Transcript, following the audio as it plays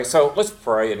So let's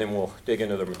pray and then we'll dig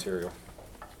into the material.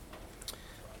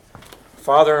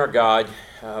 Father, our God,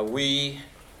 we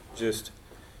just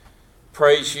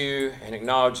praise you and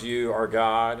acknowledge you, our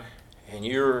God, and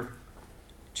your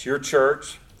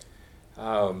church.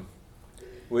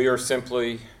 We are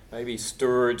simply maybe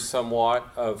stewards somewhat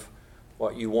of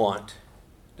what you want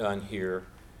done here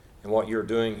and what you're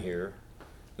doing here.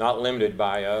 Not limited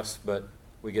by us, but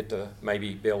we get to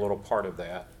maybe be a little part of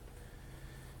that.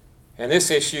 And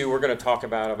this issue we're going to talk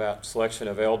about selection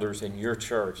of elders in your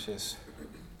church is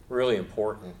really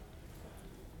important.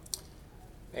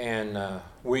 And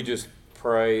we just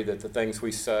pray that the things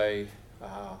we say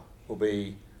will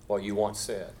be what you want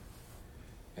said,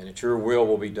 and that your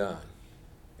will be done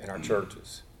in our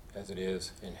churches as it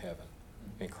is in heaven.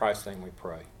 In Christ's name we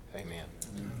pray. Amen.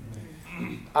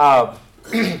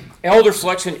 Elder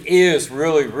selection is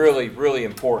really, really, really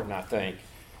important, I think.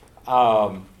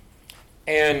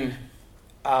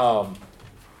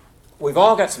 We've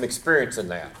all got some experience in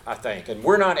that, I think. And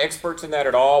we're not experts in that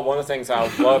at all. One of the things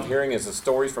I love hearing is the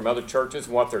stories from other churches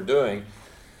and what they're doing.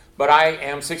 But I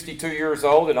am 62 years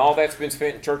old, and all that's been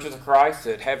spent in churches of Christ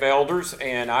that have elders,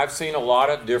 and I've seen a lot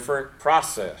of different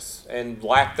process and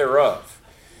lack thereof.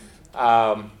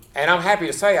 And I'm happy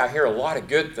to say I hear a lot of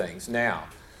good things now.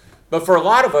 But for a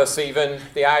lot of us even,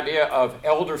 the idea of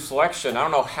elder selection, I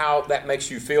don't know how that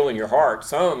makes you feel in your heart.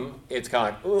 Some, it's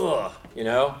kind of like, ugh,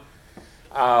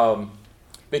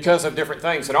 because of different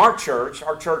things. In our church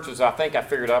is, I think I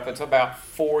figured up, it's about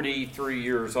 43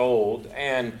 years old.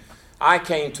 And I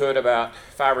came to it about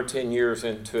 5 or 10 years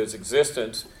into its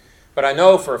existence. But I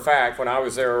know for a fact, when I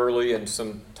was there early and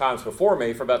some times before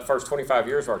me, for about the first 25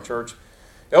 years of our church,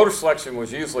 elder selection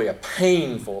was usually a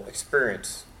painful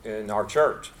experience in our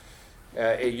church.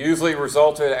 It usually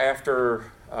resulted after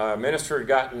a minister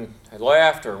had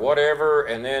left or whatever,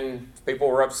 and then people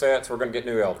were upset, so we're going to get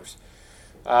new elders.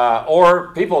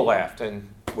 Or people left, and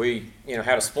we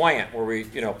had a splant where we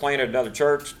planted another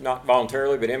church, not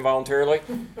voluntarily but involuntarily,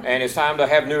 and it's time to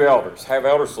have new elders, have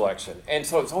elder selection. And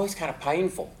so it's always kind of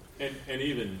painful. And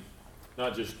even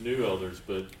not just new elders,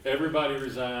 but everybody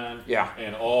resigned, yeah,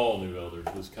 and all new elders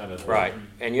was kind of right.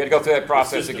 And you had to go through that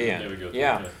process again.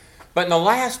 Yeah. But in the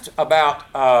last about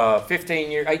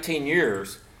 18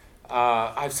 years,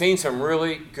 I've seen some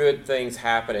really good things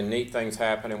happen and neat things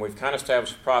happen, and we've kind of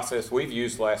established a process we've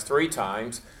used the last 3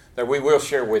 times that we will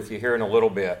share with you here in a little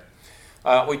bit.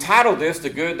 We titled this The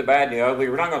Good, the Bad, and the Ugly.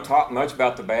 We're not going to talk much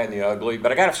about the bad and the ugly,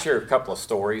 but I got to share a couple of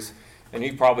stories, and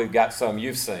you've probably got some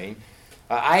you've seen.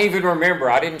 I even remember,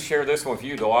 I didn't share this one with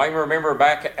you though, I even remember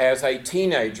back as a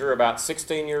teenager, about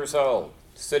 16 years old,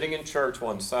 sitting in church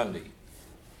one Sunday,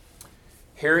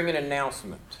 hearing an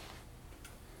announcement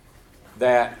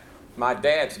that my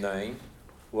dad's name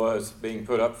was being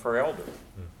put up for elder.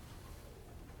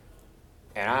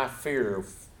 And fear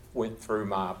went through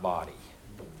my body.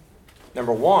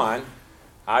 Number one,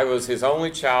 I was his only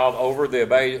child over the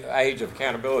age of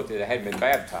accountability that hadn't been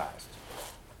baptized.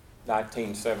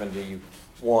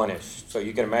 1971-ish. So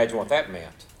you can imagine what that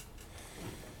meant.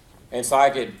 And so I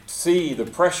could see the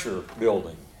pressure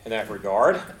building in that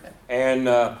regard. And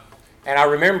I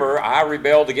remember I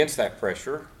rebelled against that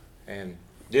pressure and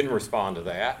didn't respond to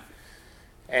that.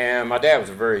 And my dad was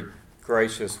a very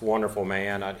gracious, wonderful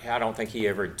man. I don't think he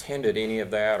ever intended any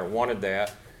of that or wanted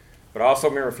that. But I also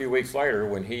remember a few weeks later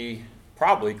when he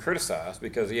probably criticized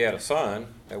because he had a son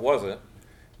that wasn't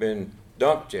been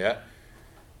dumped yet,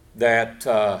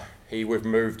 that he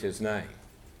removed his name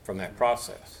from that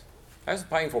process. That's a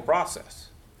painful process.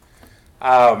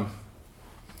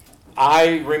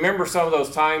 I remember some of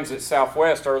those times at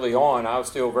Southwest early on. I was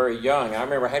still very young. I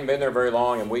remember I hadn't been there very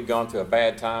long, and we'd gone through a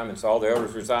bad time, and so all the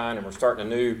elders resigned, and we're starting a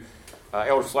new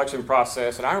elder selection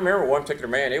process. And I remember one particular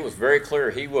man, it was very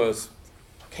clear he was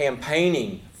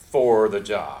campaigning for the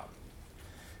job.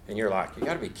 And you're like, you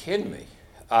got to be kidding me.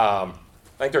 I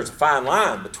think there's a fine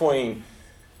line between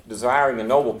desiring a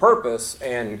noble purpose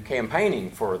and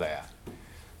campaigning for that.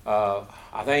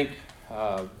 I think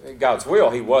God's will,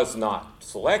 he was not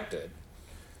selected,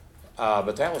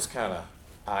 but that was kind of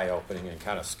eye-opening and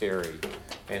kind of scary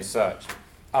and such.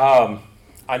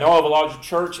 I know of a large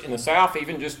church in the South,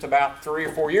 even just about 3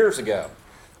 or 4 years ago,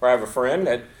 where I have a friend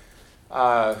that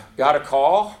got a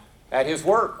call at his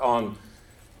work on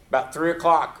about 3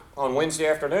 o'clock on Wednesday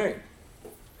afternoon.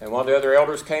 And one of the other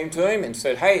elders came to him and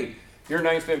said, hey, your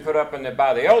name's been put up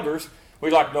by the elders.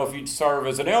 We'd like to know if you'd serve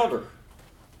as an elder.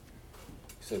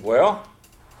 He said, well,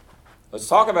 let's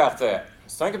talk about that.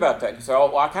 Let's think about that. He said, oh,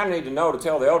 well, I kind of need to know to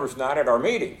tell the elders tonight at our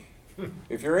meeting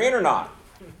if you're in or not.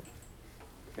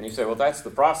 And he said, well, that's the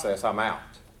process. I'm out.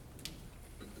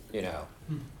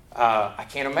 I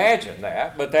can't imagine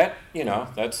that, but that,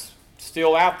 that's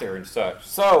still out there and such.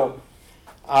 So,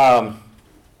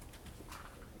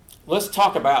 let's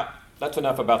talk about, that's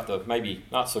enough about the maybe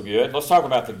not so good. Let's talk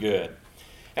about the good.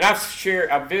 And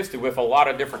I've visited with a lot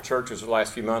of different churches the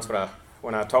last few months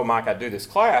when I told Mike I'd do this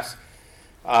class,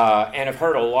 and I've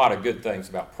heard a lot of good things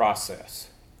about process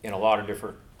in a lot of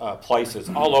different places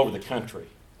all over the country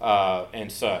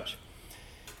and such.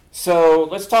 So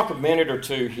let's talk a minute or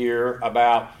two here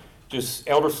about just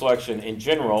elder selection in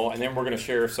general, and then we're going to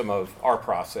share some of our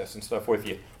process and stuff with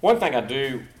you. One thing I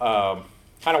do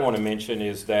kind of want to mention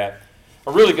is that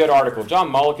a really good article,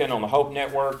 John Mulliken on the Hope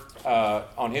Network,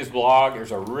 on his blog,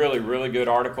 there's a really, really good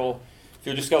article. If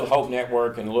you just go to the Hope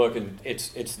Network and look, and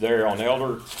it's there on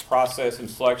elder process and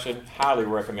selection, highly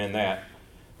recommend that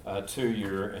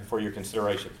for your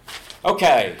consideration.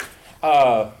 Okay,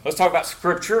 let's talk about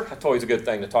Scripture. That's always a good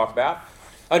thing to talk about.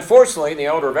 Unfortunately, in the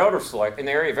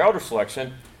area of elder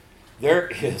selection, there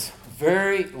is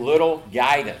very little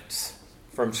guidance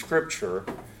from Scripture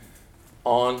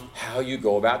on how you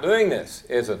go about doing this,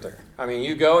 isn't there? I mean,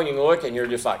 you go and you look and you're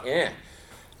just like,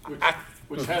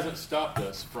 Which hasn't stopped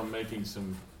us from making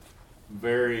some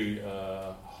very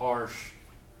harsh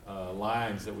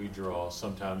lines that we draw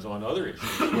sometimes on other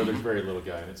issues where there's very little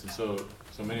guidance. And so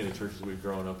many of the churches we've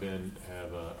grown up in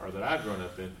or that I've grown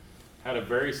up in, had a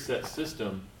very set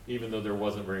system, even though there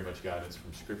wasn't very much guidance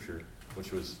from Scripture,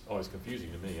 which was always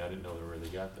confusing to me. I didn't know they really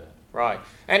got that. Right.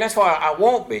 And that's why I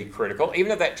won't be critical,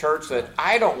 even of that church that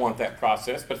I don't want that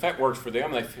process, but if that works for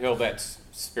them, they feel that's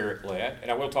Spirit-led.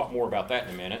 And I will talk more about that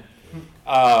in a minute.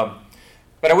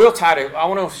 But I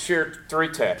want to share 3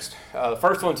 texts. The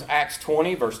first one's Acts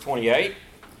 20, verse 28.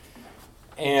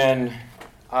 And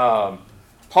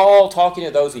Paul talking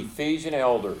to those Ephesian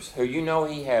elders who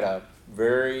he had a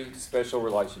very special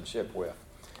relationship with.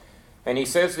 And he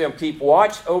says to them, keep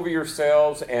watch over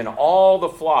yourselves and all the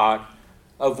flock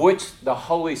of which the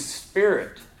Holy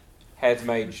Spirit has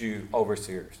made you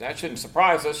overseers. That shouldn't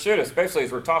surprise us, should it? Especially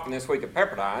as we're talking this week at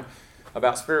Pepperdine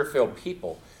about Spirit-filled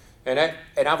people. And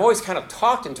I've always kind of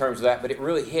talked in terms of that, but it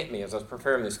really hit me as I was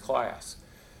preparing this class,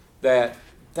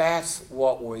 that's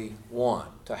what we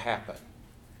want to happen,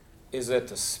 is that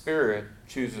the Spirit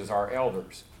chooses our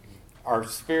elders.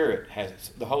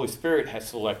 The Holy Spirit has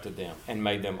selected them and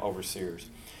made them overseers.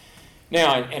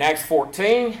 Now, in Acts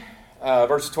 14,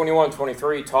 verses 21 and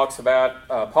 23, talks about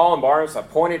Paul and Barnabas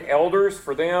appointed elders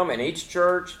for them in each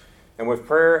church, and with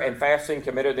prayer and fasting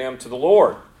committed them to the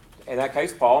Lord. In that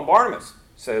case, Paul and Barnabas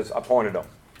says appointed them.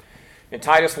 In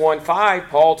Titus 1:5,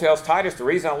 Paul tells Titus, the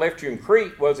reason I left you in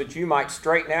Crete was that you might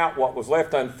straighten out what was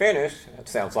left unfinished. That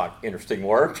sounds like interesting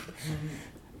work.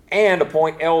 And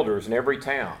appoint elders in every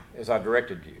town, as I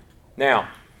directed you. Now,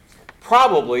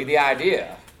 probably the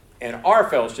idea, in our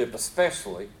fellowship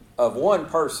especially, of one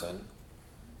person,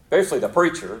 especially the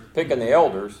preacher, picking the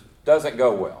elders, doesn't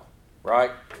go well,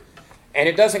 right? And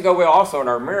it doesn't go well also in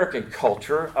our American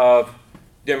culture of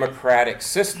democratic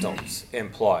systems in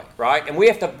play, right? And we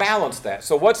have to balance that.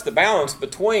 So what's the balance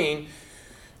between,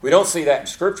 we don't see that in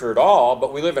Scripture at all,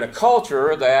 but we live in a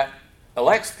culture that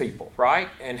elects people, right?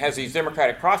 And has these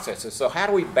democratic processes. So how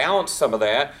do we balance some of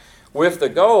that with the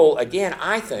goal, again,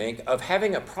 I think, of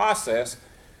having a process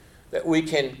that we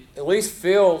can at least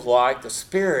feel like the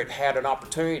Spirit had an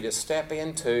opportunity to step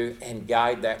into and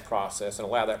guide that process and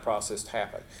allow that process to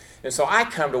happen. And so I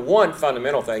come to one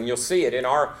fundamental thing. You'll see it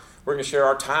we're going to share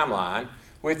our timeline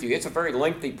with you. It's a very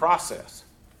lengthy process.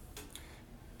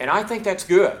 And I think that's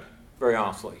good, very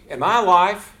honestly. In my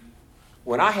life,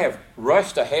 when I have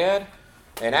rushed ahead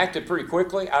and acted pretty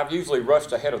quickly, I've usually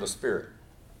rushed ahead of the Spirit.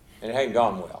 And it hadn't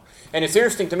gone well. And it's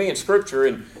interesting to me in Scripture,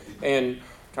 and I'm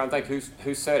trying to think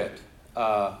who said it.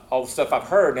 All the stuff I've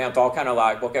heard now, it's all kind of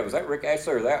like, okay, was that Rick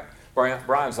Ashley or that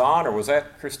Brian Zahn or was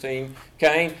that Christine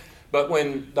Kane? But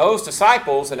when those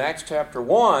disciples in Acts chapter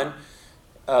 1,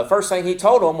 first thing he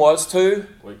told them was to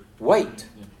wait.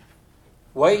 Yeah.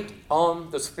 Wait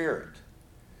on the Spirit.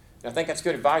 And I think that's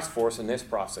good advice for us in this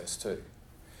process too.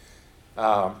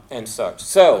 And such.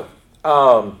 So,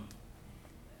 I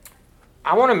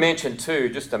want to mention too,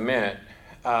 just a minute,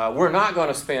 we're not going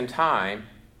to spend time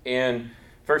in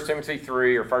 1 Timothy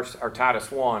 3 or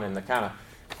Titus 1 and the kind of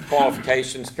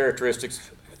qualifications,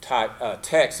 characteristics type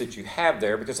text that you have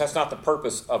there, because that's not the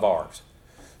purpose of ours.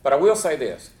 But I will say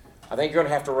this. I think you're going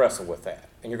to have to wrestle with that.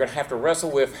 And you're going to have to wrestle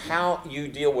with how you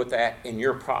deal with that in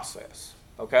your process.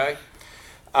 Okay?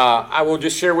 I will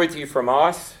just share with you from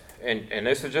us, and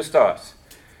this is just us.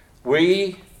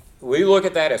 We look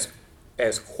at that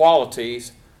as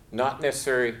qualities, not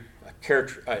necessarily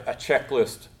a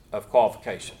checklist of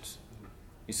qualifications.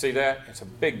 You see that? It's a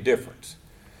big difference.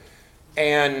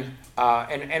 And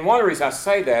one of the reasons I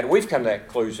say that, and we've come to that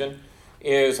conclusion,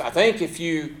 is I think if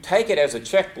you take it as a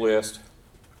checklist,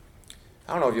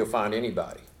 I don't know if you'll find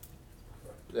anybody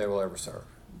that will ever serve.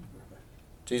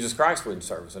 Jesus Christ wouldn't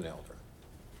serve as an elder.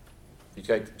 You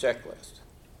take the checklist,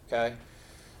 okay?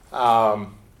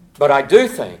 But I do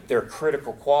think there are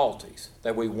critical qualities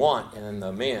that we want in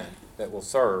the men that will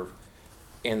serve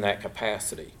in that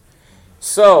capacity.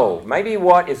 So maybe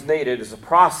what is needed is a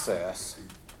process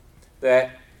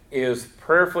that is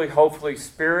prayerfully, hopefully,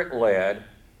 Spirit-led,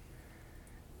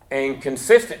 and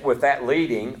consistent with that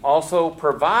leading, also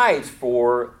provides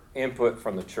for input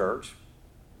from the church,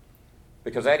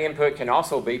 because that input can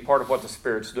also be part of what the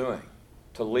Spirit's doing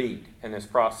to lead in this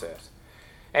process.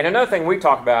 And another thing we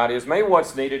talk about is maybe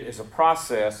what's needed is a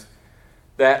process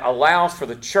that allows for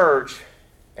the church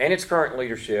and its current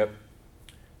leadership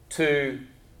to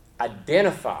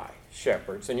identify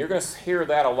shepherds. And you're going to hear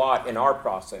that a lot in our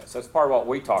process. That's part of what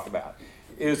we talk about,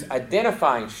 is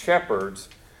identifying shepherds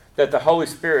that the Holy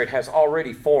Spirit has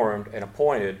already formed and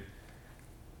appointed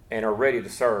and are ready to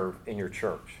serve in your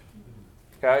church.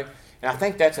 Okay? And I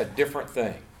think that's a different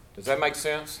thing. Does that make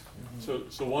sense? So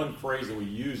one phrase that we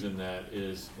use in that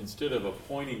is, instead of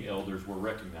appointing elders, we're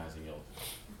recognizing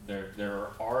elders. There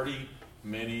are already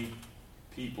many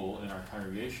people in our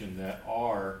congregation that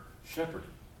are shepherding,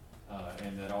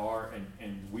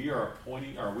 and we are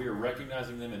appointing, or we are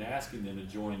recognizing them and asking them to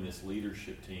join this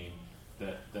leadership team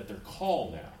that their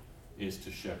call now is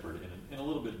to shepherd in a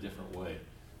little bit different way.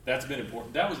 That's been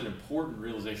important. That was an important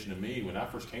realization to me when I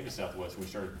first came to Southwest. We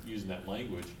started using that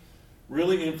language.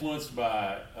 Really influenced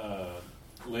by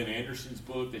Lynn Anderson's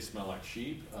book, They Smell Like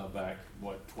Sheep, back,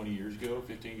 20 years ago,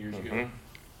 15 years ago.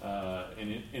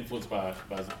 And influenced by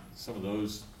some of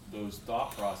those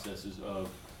thought processes of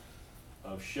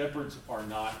shepherds are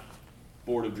not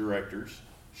board of directors.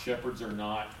 Shepherds are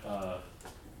not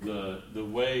the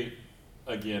way,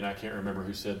 again, I can't remember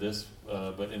who said this,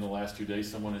 but in the last 2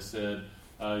 days someone has said,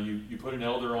 you put an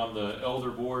elder on the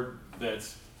elder board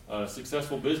that's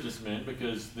successful businessmen,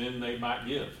 because then they might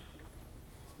give.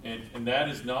 And they're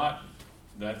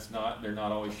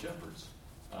not always shepherds.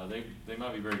 They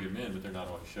might be very good men, but they're not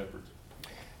always shepherds.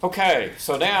 Okay,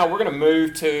 so now we're going to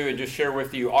move to and just share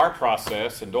with you our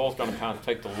process, and Doyle's going to kind of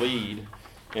take the lead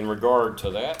in regard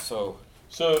to that. So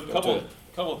a couple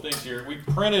of things here. We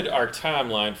printed our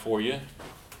timeline for you.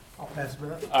 I'll pass it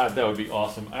up. That would be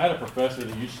awesome. I had a professor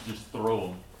that used to just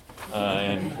throw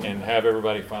them and have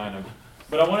everybody find them.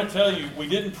 But I want to tell you, we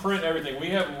didn't print everything. We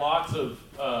have lots of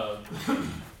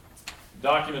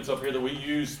documents up here that we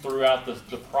use throughout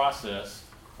the process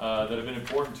that have been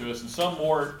important to us, and some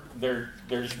more, they're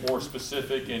just more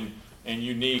specific and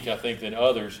unique, I think, than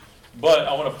others. But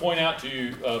I want to point out to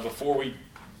you before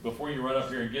you run up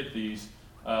here and get these,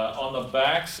 on the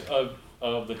backs of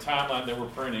the timeline that we're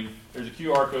printing, there's a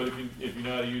QR code if you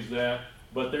know how to use that.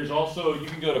 But there's also, you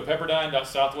can go to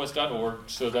pepperdine.southwest.org,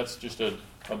 so that's just a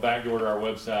backdoor to our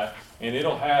website, and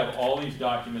it'll have all these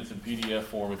documents in PDF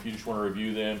form if you just want to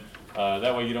review them.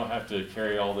 That way you don't have to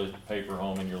carry all the paper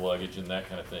home in your luggage and that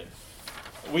kind of thing.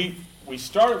 We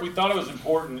thought it was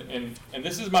important, and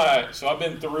this is so I've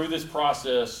been through this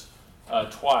process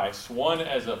twice. One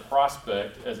as a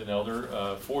prospect, as an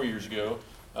elder, 4 years ago,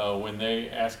 when they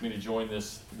asked me to join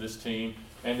this team,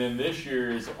 and then this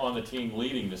year is on the team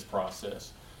leading this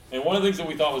process. And one of the things that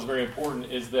we thought was very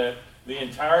important is that the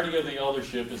entirety of the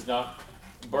eldership is not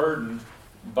burdened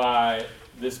by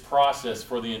this process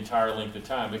for the entire length of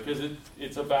time, because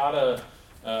it's about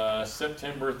a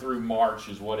September through March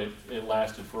is what it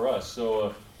lasted for us.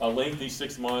 So a lengthy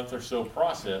 6 month or so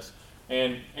process,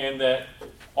 and that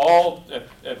all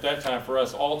at that time for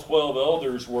us, all 12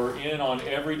 elders were in on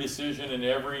every decision and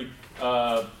every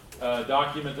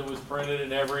document that was printed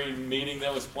and every meeting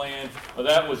that was planned. Well,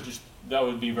 that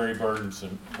would be very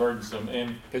burdensome,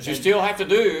 and because you still have to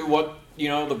do what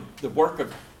the work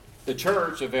of the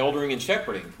church of eldering and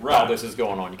shepherding while this is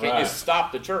going on. You can't just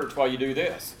stop the church while you do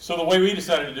this. So the way we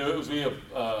decided to do it was we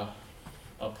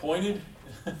appointed.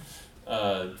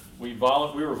 We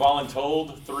were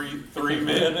voluntold three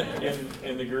men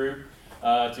in the group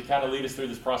to kind of lead us through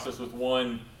this process, with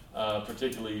one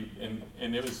particularly,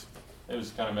 and it was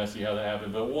kind of messy how that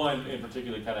happened, but one in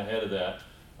particular kind of head of that.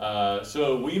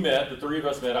 So we met, the three of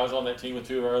us met. I was on that team with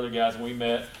two of our other guys, and we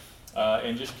met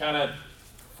and just kind of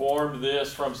formed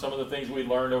this from some of the things we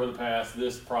learned over the past,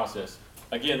 this process.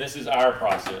 Again, this is our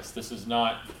process. This is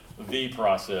not the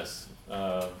process.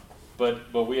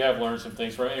 But we have learned some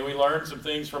things from it, and we learned some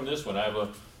things from this one. I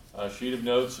have a sheet of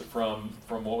notes from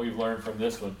what we've learned from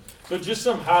this one. So just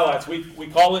some highlights. We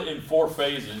call it in 4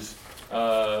 phases.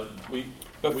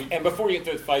 And before you get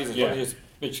through the phases, let me just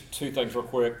mention two things real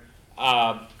quick.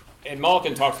 And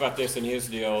Malkin talks about this in his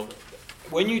deal.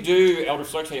 When you do elder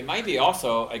selection, it may be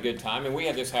also a good time, and we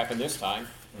had this happen this time,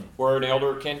 where an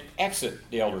elder can exit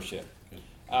the eldership.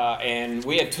 And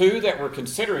we had two that were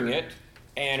considering it,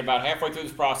 and about halfway through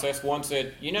this process, one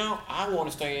said, I want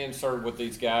to stay and serve with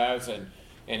these guys, and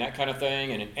that kind of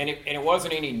thing. And it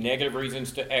wasn't any negative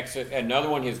reasons to exit. Another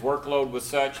one, his workload was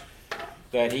such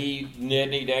that he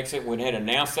didn't need to exit. When he had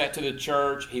announced that to the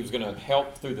church, he was going to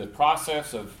help through the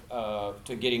process of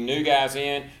to getting new guys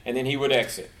in, and then he would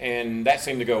exit. And that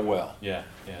seemed to go well. Yeah.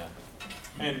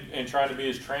 And try to be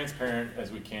as transparent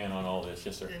as we can on all this.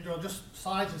 Yes, sir. And Joel, just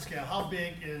size and scale, how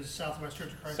big is Southwest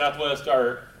Church of Christ? Southwest,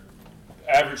 our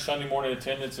average Sunday morning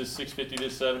attendance is 650 to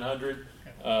 700.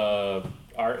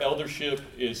 Our eldership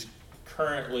is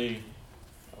currently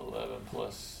 11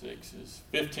 plus 6 is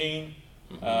 15.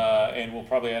 And we'll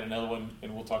probably add another one,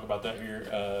 and we'll talk about that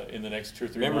here in the next 2 or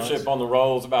 3 months. Membership on the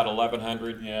roll is about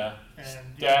 1,100. Yeah. And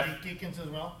do you have deacons as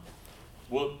well?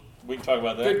 We can talk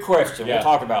about that. Good question. Yeah. We'll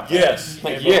talk about that. Yes.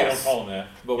 But we don't call them that.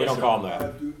 But we Yes, don't sir. call them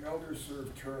that. Do elders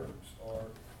serve terms, or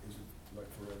is it like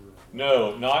forever?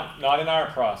 No, not in our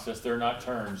process. They're not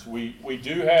terms. We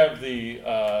do have the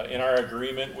in our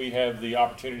agreement. We have the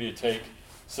opportunity to take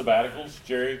sabbaticals.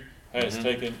 Jerry has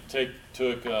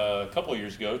took a couple of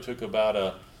years ago. Took about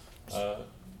a 4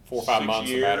 or 5 months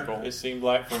sabbatical. It seemed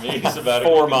like for me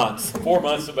sabbatical. 4 months. 4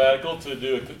 months sabbatical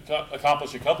to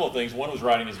accomplish a couple of things. One was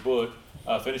writing his book,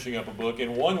 finishing up a book,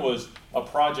 and one was a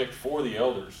project for the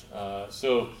elders.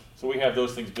 So we have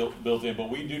those things built in, but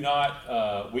we do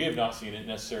not. We have not seen it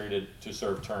necessary to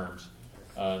serve terms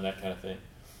and that kind of thing.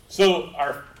 So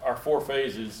our 4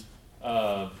 phases.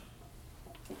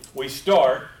 We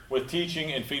start with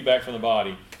teaching and feedback from the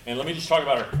body. And let me just talk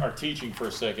about our teaching for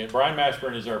a second. Brian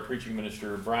Mashburn is our preaching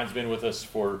minister. Brian's been with us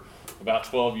for about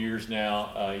 12 years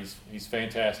now. He's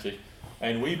fantastic.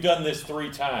 And we've done this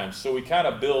 3 times. So we kind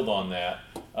of build on that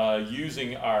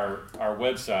using our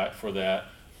website for that.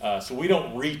 So we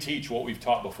don't reteach what we've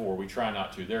taught before. We try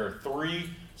not to. There are 3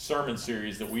 sermon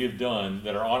series that we have done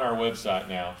that are on our website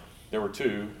now. There were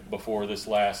 2 before this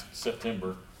last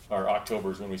September, or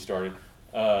October is when we started.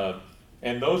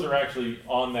 And those are actually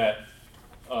on that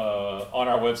on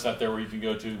our website there where you can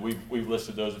go to. We've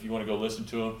listed those if you want to go listen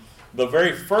to them. The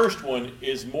very first one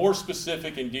is more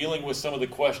specific in dealing with some of the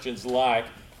questions like,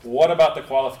 what about the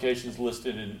qualifications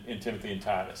listed in Timothy and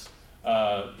Titus?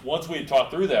 Once we had taught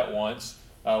through that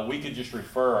we could just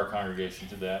refer our congregation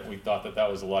to that. We thought that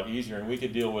was a lot easier, and we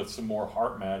could deal with some more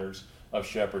heart matters of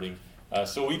shepherding.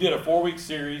 So we did a 4-week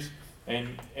series,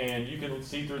 and you can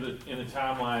see in the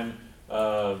timeline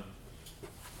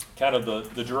kind of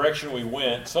the direction we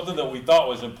went. Something that we thought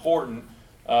was important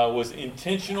was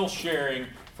intentional sharing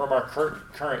from our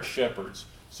current shepherds.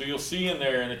 So you'll see in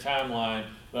there in the timeline,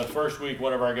 the first week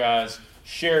one of our guys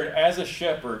shared as a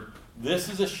shepherd, this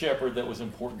is a shepherd that was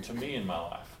important to me in my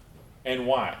life. And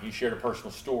why? He shared a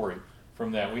personal story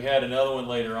from that. We had another one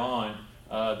later on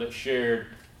that shared,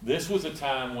 this was a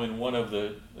time when one of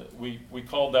we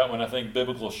called that one, I think,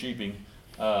 biblical sheeping,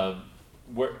 how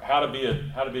to be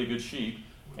a good sheep.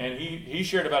 And he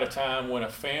shared about a time when a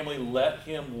family let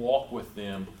him walk with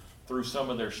them through some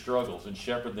of their struggles and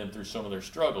shepherd them through some of their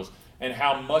struggles, and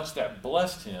how much that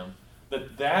blessed him.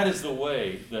 That is the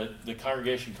way that the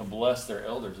congregation can bless their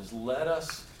elders, is let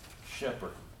us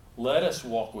shepherd. Let us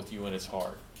walk with you when it's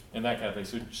hard, and that kind of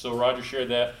thing. So Roger shared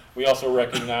that. We also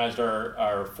recognized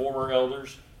our former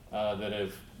elders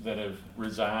that have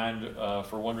resigned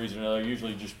for one reason or another,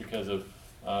 usually just because of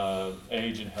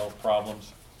age and health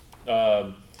problems.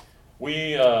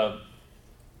 We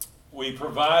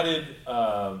provided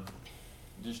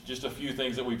just a few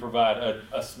things that we provide.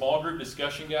 A small group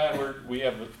discussion guide where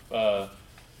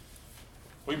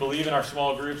we believe in our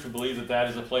small groups. We believe that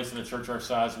is a place in a church our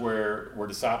size where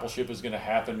discipleship is going to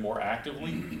happen more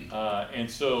actively. And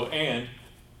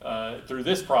through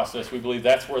this process, we believe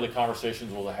that's where the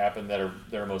conversations will happen that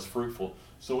are most fruitful.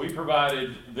 So we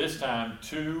provided this time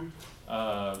 2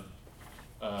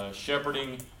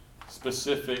 shepherding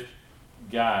specific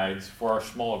guides for our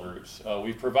small groups.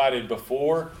 We've provided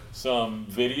before some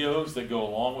videos that go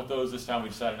along with those. This time we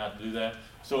decided not to do that.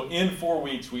 So in 4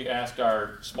 weeks, we asked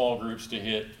our small groups to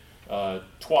hit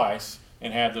twice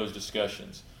and have those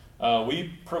discussions.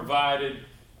 We provided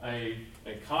a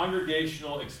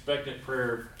congregational expectant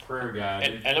prayer guide.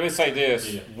 And let me say this.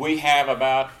 Yeah. We have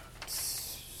about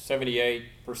 78%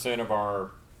 of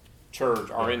our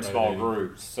church are in small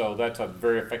groups. So that's a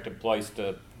very effective place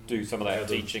to do some of that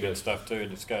teaching and stuff too, and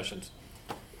discussions.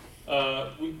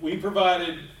 We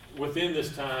provided within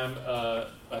this time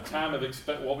a time of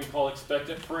what we call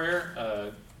expectant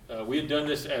prayer. We had done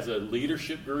this as a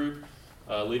leadership group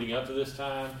leading up to this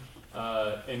time.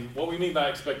 And what we mean by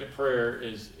expectant prayer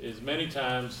is many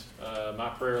times my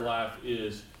prayer life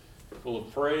is full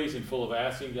of praise and full of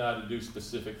asking God to do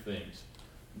specific things.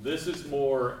 This is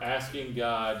more asking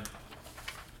God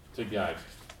to guide,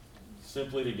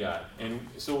 simply to guide. And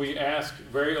so we ask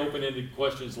very open-ended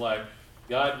questions like,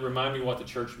 God, remind me what the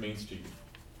church means to you.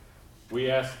 We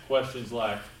ask questions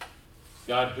like,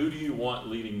 God, who do you want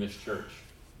leading this church?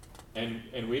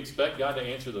 And we expect God to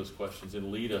answer those questions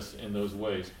and lead us in those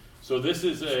ways. So this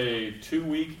is a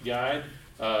 2-week guide,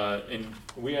 and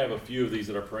we have a few of these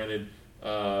that are printed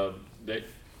that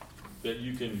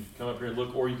you can come up here and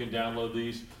look, or you can download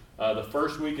these. The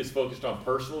first week is focused on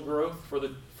personal growth for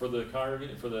the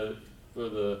congregant, for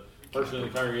the person in the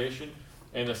congregation,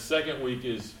 and the second week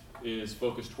is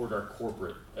focused toward our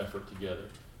corporate effort together.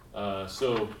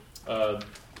 So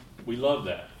we love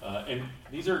that, and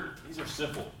these are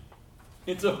simple.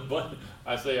 It's a bunch.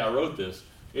 I wrote this.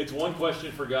 It's one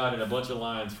question for God and a bunch of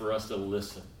lines for us to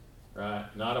listen, right?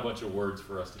 Not a bunch of words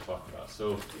for us to talk about.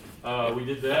 So we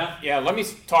did that. Yeah, let me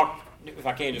talk, if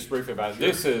I can, just briefly about it. Sure.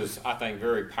 This is, I think,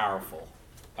 very powerful.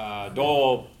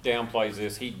 Doyle downplays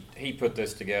this. He put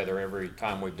this together every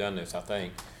time we've done this, I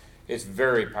think. It's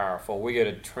very powerful. We get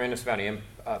a tremendous amount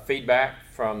of feedback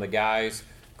from the guys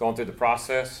going through the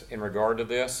process in regard to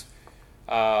this.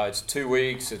 It's 2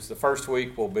 weeks. It's the first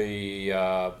week will be,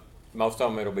 most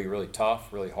of them it'll be really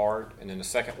tough, really hard. And then the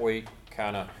second week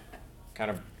kind of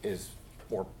is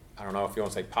more, I don't know if you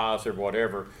want to say positive or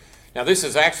whatever. Now this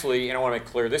is actually, and I want to make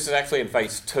clear, this is actually in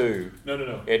phase 2.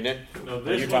 No. Isn't it? No,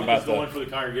 this one is the one for the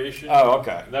congregation. Oh,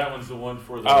 okay. That one's the one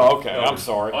for the Oh, okay. elders. I'm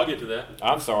sorry. I'll get to that.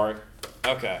 I'm sorry.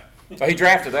 Okay. So he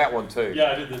drafted that one too.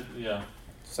 Yeah, I did this, yeah.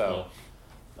 So.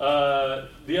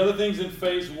 The other things in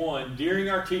phase 1, during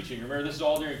our teaching, remember this is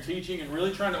all during teaching and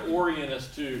really trying to orient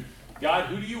us to, God,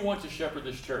 who do you want to shepherd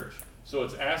this church? So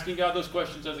it's asking God those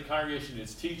questions as a congregation,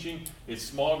 it's teaching, it's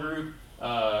small group,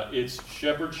 it's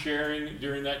shepherd sharing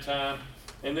during that time.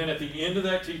 And then at the end of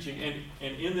that teaching,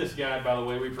 and in this guide, by the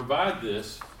way, we provide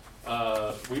this,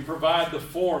 we provide the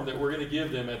form that we're going to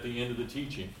give them at the end of the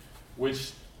teaching,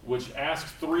 which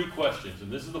asks 3 questions.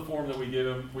 And this is the form that we give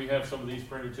them. We have some of these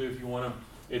printed too if you want them.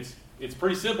 It's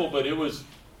pretty simple, but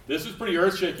this was pretty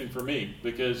earth-shaking for me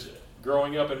because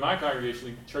growing up in my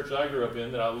congregation, the church that I grew up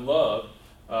in that I loved,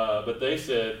 but they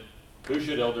said, who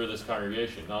should elder this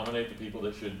congregation? Nominate the people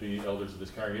that should be elders of this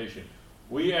congregation.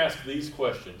 We ask these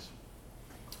questions.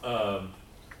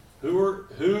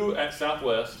 Who at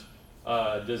Southwest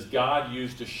does God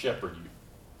use to shepherd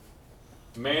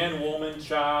you? Man, woman,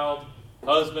 child,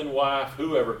 husband, wife,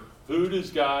 whoever. Who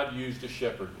does God use to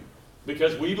shepherd you?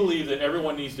 Because we believe that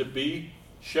everyone needs to be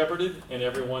shepherded and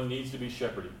everyone needs to be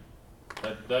shepherded.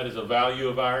 That is a value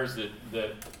of ours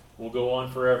that will go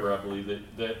on forever, I believe.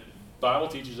 That Bible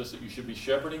teaches us that you should be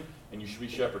shepherding and you should be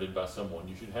shepherded by someone.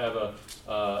 You should have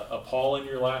a Paul in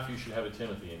your life. You should have a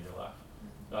Timothy in your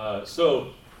life.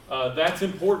 So that's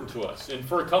important to us. And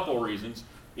for a couple of reasons.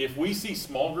 If we see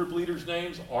small group leaders'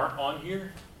 names aren't on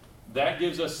here, that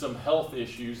gives us some health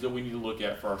issues that we need to look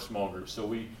at for our small groups. So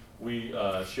we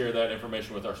share that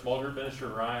information with our small group minister,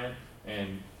 Ryan,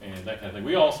 and that kind of thing.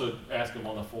 We also ask them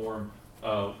on the form,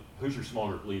 who's your small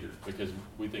group leader? Because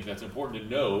we think that's important to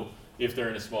know if they're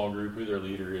in a small group, who their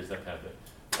leader is, that kind of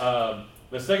thing.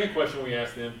 The second question we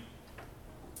ask them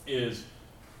is,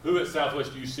 who at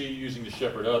Southwest do you see using to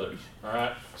shepherd others? All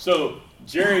right. So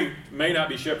Jerry may not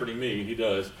be shepherding me. He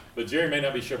does. But Jerry may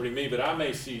not be shepherding me, but I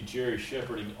may see Jerry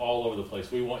shepherding all over the place.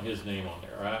 We want his name on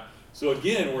there, all right? So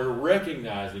again, we're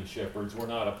recognizing shepherds. We're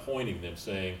not appointing them,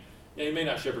 saying, yeah, he may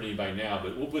not shepherd anybody now,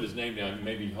 but we'll put his name down and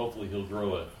maybe hopefully he'll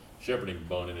grow a shepherding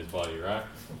bone in his body, right?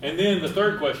 And then the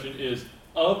third question is,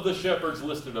 of the shepherds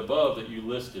listed above that you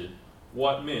listed,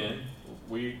 what men,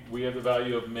 we have the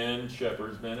value of men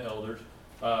shepherds, men elders,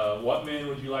 what men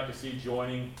would you like to see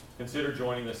consider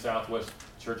joining the Southwest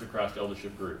Church of Christ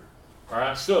Eldership Group? All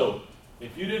right, so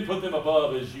if you didn't put them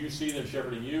above as you see them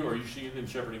shepherding you or you see them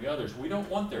shepherding others, we don't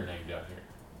want their name down here.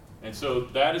 And so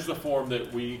that is the form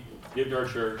that we give to our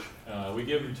church. We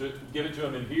give it to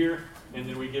them in here, and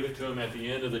then we give it to them at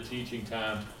the end of the teaching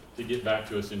time to get back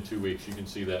to us in 2 weeks. You can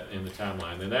see that in the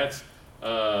timeline. And that's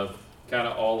kind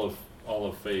of all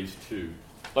of phase 2.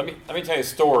 Let me tell you a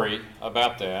story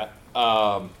about that.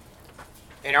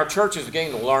 And our church is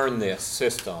beginning to learn this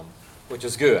system, which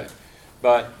is good.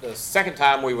 But the second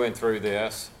time we went through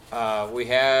this, we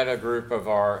had a group of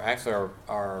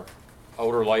our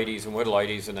older ladies and widow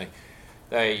ladies, and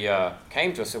they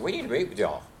came to us and said, we need to meet with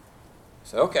y'all.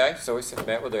 So, okay, so we said,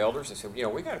 met with the elders. They said,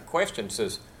 we got a question.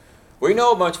 Says, we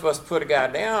know a bunch of us put a guy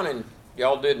down and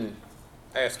y'all didn't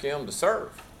ask him to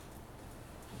serve.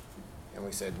 And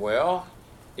we said, well,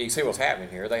 you can see what's happening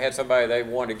here. They had somebody they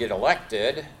wanted to get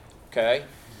elected, okay?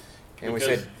 And because,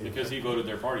 we said, because he voted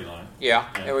their party line. yeah.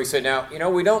 And we said, now,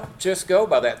 we don't just go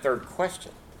by that third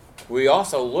question. We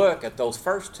also look at those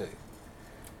first two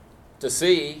to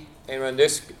see, and when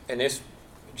this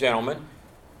gentleman,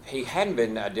 he hadn't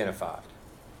been identified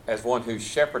as one who's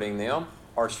shepherding them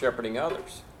or shepherding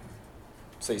others.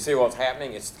 So you see what's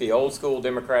happening? It's the old school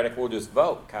Democratic, we'll just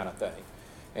vote kind of thing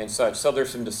and such. So there's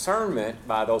some discernment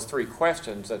by those three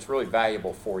questions that's really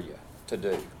valuable for you to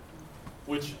do.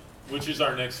 Which is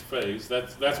our next phase.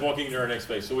 That's walking into our next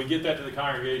phase. So we get that to the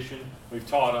congregation. We've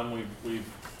taught them. We've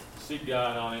seek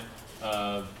God on it,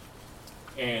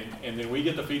 and then we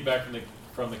get the feedback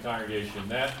from the congregation.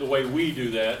 That's the way we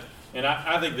do that. And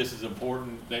I think this is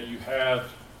important that you have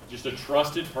just a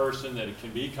trusted person that it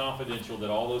can be confidential, that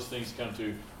all those things come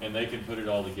to, and they can put it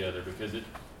all together, because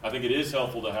I think it is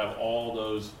helpful to have all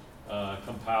those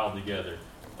compiled together.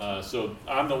 So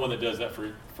I'm the one that does that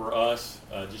for us,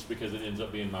 just because it ends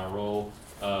up being my role.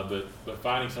 But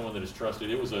finding someone that is trusted,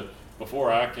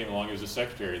 before I came along, it was a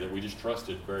secretary that we just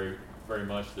trusted very, very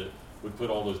much that would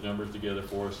put all those numbers together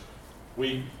for us.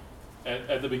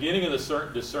 At the beginning of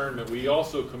the discernment, we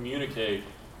also communicate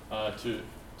to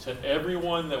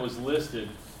everyone that was listed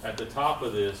at the top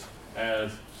of this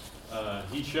as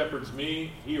he shepherds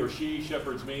me, he or she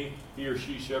shepherds me, he or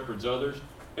she shepherds others.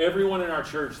 Everyone in our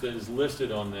church that is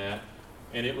listed on that,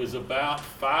 and it was about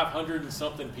 500 and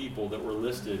something people that were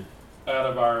listed out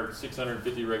of our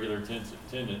 650 regular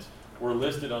attendants, were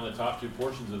listed on the top two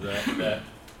portions of that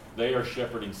they are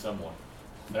shepherding someone.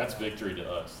 That's victory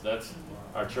to us. That's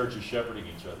our church is shepherding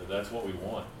each other. That's what we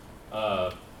want.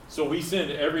 So we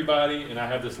send everybody, and I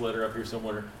have this letter up here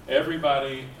somewhere,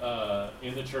 everybody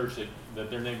in the church that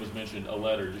their name was mentioned, a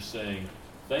letter just saying,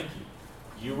 thank you.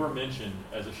 You were mentioned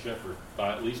as a shepherd by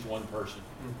at least one person.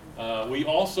 We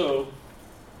also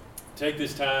take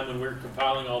this time when we're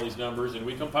compiling all these numbers, and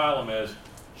we compile them as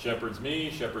shepherds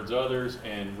me, shepherds others,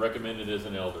 and recommended as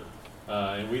an elder.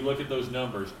 And we look at those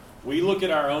numbers. We look at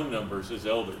our own numbers as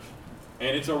elders.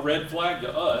 And it's a red flag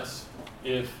to us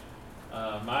if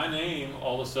my name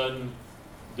all of a sudden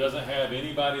doesn't have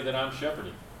anybody that I'm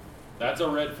shepherding. That's a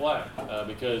red flag,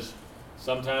 because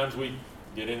sometimes we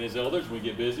get in as elders, we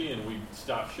get busy, and we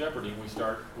stop shepherding.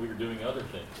 We're doing other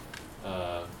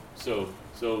things.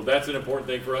 So that's an important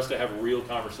thing for us to have real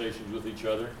conversations with each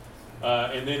other.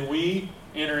 And then we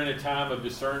enter in a time of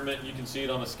discernment. You can see it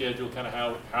on the schedule, kind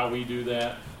of how we do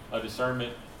that.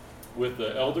 Discernment with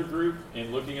the elder group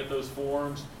and looking at those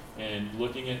forms and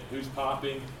looking at who's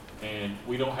popping. And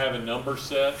we don't have a number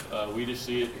set. We just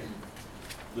see it.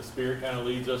 The Spirit kind of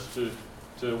leads us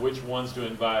to which ones to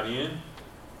invite in,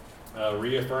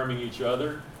 reaffirming each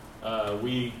other.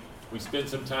 We spend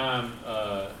some time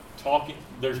talking.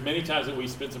 There's many times that we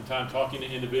spend some time talking to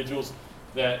individuals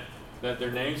that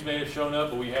their names may have shown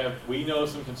up, but we know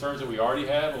some concerns that we already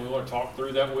have, and we want to talk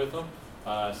through that with them.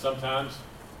 Sometimes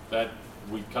that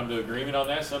we come to agreement on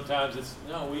that. Sometimes it's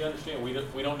no, we understand.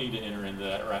 We don't need to enter into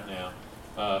that right now.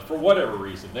 For whatever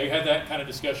reason, they had that kind of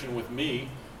discussion with me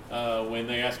when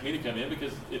they asked me to come in,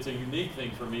 because it's a unique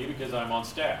thing for me because I'm on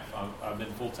staff. I've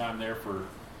been full time there for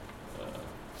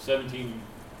 17,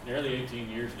 nearly 18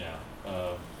 years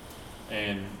now,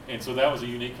 and so that was a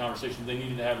unique conversation they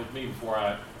needed to have with me before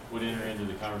I would enter into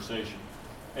the conversation.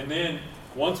 And then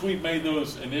once we made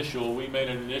an initial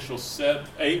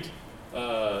 8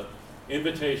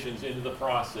 invitations into the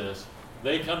process.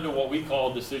 They come to what we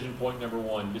call decision point number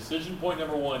 1. Decision point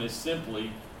number 1 is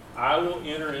simply, I will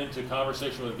enter into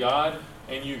conversation with God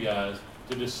and you guys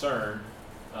to discern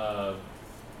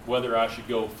whether I should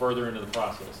go further into the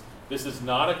process. This is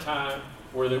not a time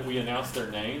where we announce their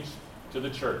names to the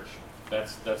church.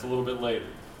 That's a little bit later.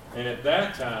 And at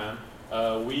that time,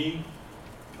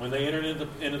 when they enter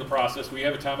into the process, we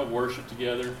have a time of worship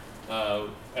together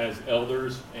as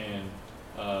elders and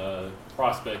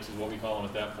prospects is what we call them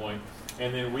at that point.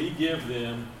 And then we give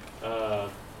them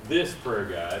this prayer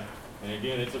guide. And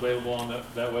again, it's available on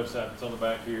that website. It's on the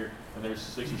back here. And there's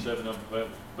 6 or 7 of them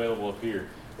available up here.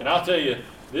 And I'll tell you,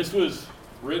 this was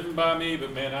written by me,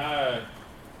 but man,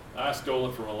 I stole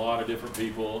it from a lot of different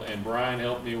people. And Brian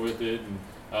helped me with it.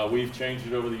 And we've changed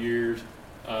it over the years.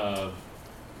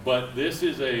 But this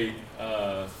is a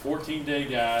 14-day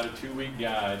guide, a 2-week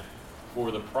guide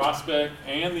for the prospect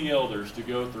and the elders to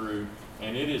go through,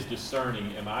 and it is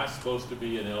discerning, am I supposed to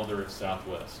be an elder at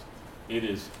Southwest? It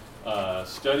is a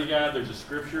study guide. There's a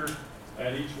scripture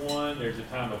At each one, there's a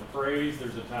time of praise,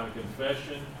 there's a time of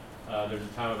confession, there's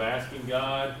a time of asking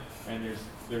God, and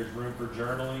there's room for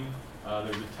journaling.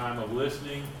 There's a time of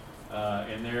listening,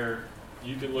 and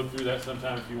you can look through that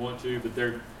sometime if you want to, but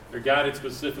they're guided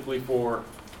specifically for,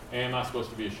 am I supposed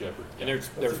to be a shepherd? And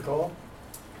What's it called?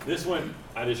 This one,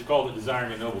 I just called it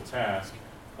Desiring a Noble Task,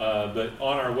 but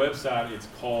on our website, it's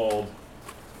called,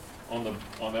 on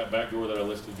that back door that I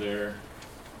listed there,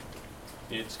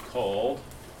 it's called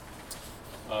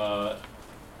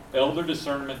Elder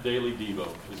Discernment Daily Devo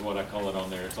is what I call it on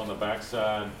there. It's on the back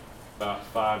side, about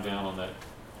 5 down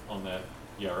on that,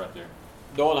 yeah, right there.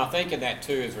 Doyle, I think in that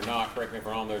too, is or not, correct me if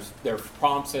I'm wrong, there's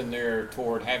prompts in there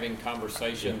toward having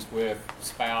conversations with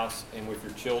spouse and with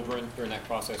your children during that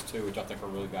process too, which I think are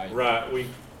really valuable. Right.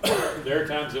 There are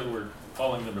times that we're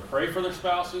calling them to pray for their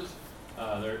spouses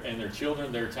and their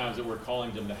children. There are times that we're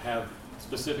calling them to have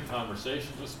specific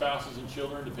conversations with spouses and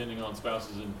children, depending on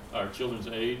spouses and our children's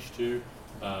age too.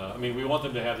 I mean, we want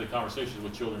them to have the conversations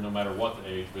with children no matter what the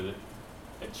age, but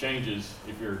it changes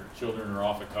if your children are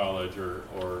off at college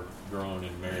or grown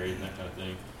and married and that kind of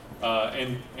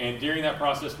thing. And during that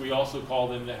process, we also call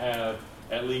them to have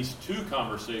at least 2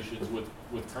 conversations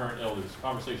with current elders,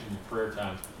 conversations and prayer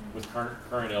times with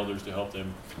current elders to help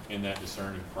them in that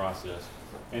discerning process.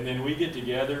 And then we get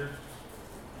together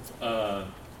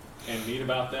and meet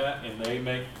about that, and they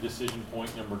make decision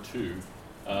point number 2,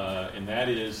 and that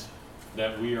is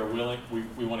that we are willing,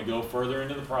 we want to go further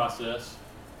into the process,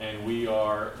 and we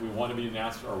want to be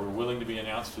announced, or we're willing to be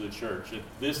announced to the church. At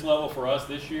this level for us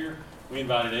this year, we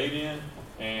invited 8 in,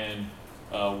 and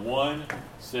 1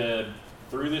 said,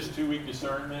 through this 2-week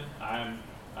discernment, I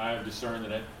have discerned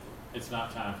that it's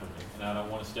not time for me, and I don't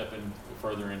want to step in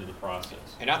further into the process.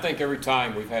 And I think every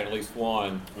time we've had at least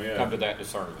one Yeah. come to that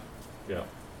discernment. Yeah.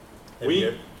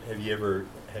 Have you ever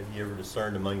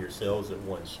discerned among yourselves that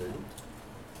one shouldn't?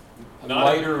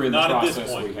 Later in the not at this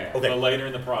process point, we have. Okay. but later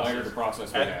in the process. Later in the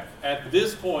process we have. At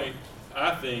this point,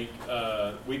 I think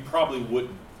we probably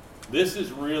wouldn't. This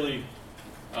is really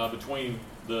between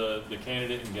the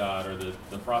candidate and God, or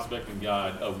the prospect and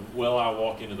God, of will I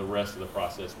walk into the rest of the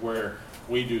process, where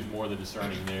we do more of the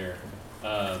discerning there.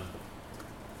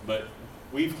 But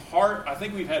I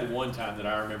think we've had one time that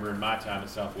I remember in my time at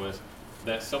Southwest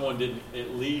that someone didn't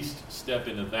at least step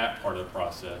into that part of the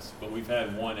process. But we've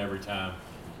had one every time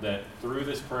that through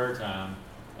this prayer time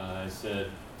said,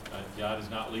 God is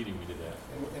not leading me to that.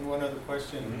 And one other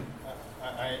question,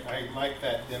 I like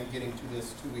that, them getting to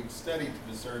this 2-week study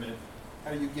to discern it.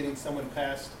 How are you getting someone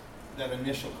past that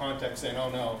initial contact saying,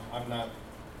 oh no,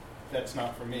 that's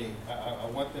not for me. I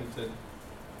want them to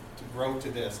grow to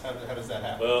this. How does that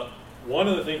happen? Well, one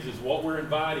of the things is what we're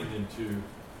inviting them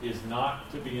to is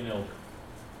not to be an elder,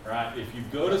 right? If you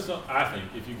go to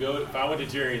if I went to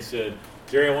Jerry and said,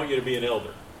 Jerry, I want you to be an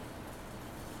elder,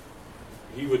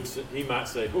 he might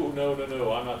say, oh, no,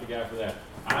 I'm not the guy for that.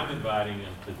 I'm inviting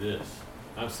him to this.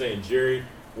 I'm saying, Jerry,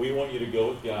 we want you to go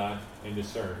with God and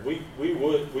discern. We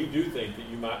do think that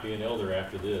you might be an elder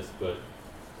after this, but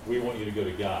we want you to go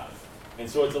to God. And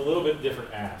so it's a little bit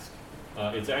different ask.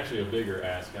 It's actually a bigger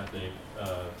ask, I think.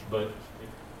 But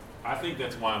I think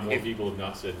that's why more people have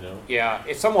not said no. Yeah,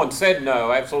 if someone said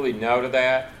no, absolutely no to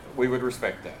that, we would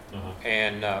respect that. Uh-huh.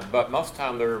 And but most of the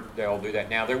time they'll do that.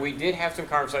 Now, we did have some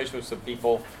conversations with some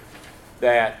people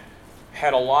that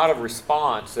had a lot of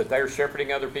response that they're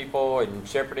shepherding other people and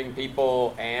shepherding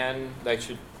people, and they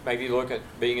should maybe look at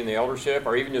being in the eldership,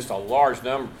 or even just a large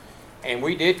number. And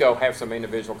we did go have some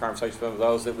individual conversations with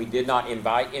those that we did not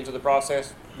invite into the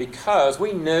process, because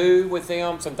we knew with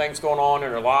them some things going on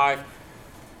in their life.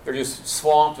 They're just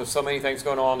swamped with so many things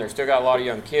going on. They've still got a lot of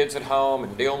young kids at home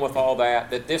and dealing with all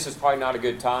that this is probably not a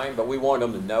good time, but we wanted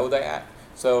them to know that.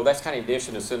 So that's kind of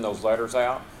addition to send those letters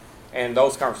out. And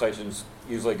those conversations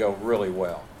usually go really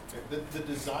well. The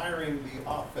desiring the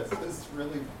office is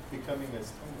really becoming a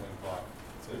stumbling block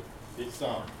to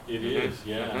some. It is,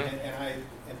 yeah. Mhm.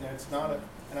 And that's not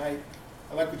I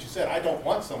like what you said. I don't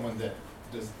want someone that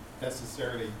does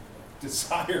necessarily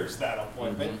desires that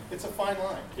appointment. Mm-hmm. It's a fine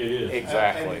line. It is.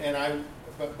 Exactly.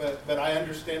 But I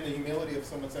understand the humility of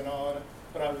someone saying, "Oh,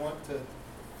 but I want to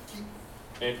keep."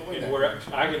 And where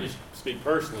I can just speak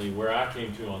personally, where I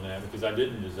came to on that, because I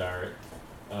didn't desire it,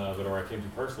 or I came to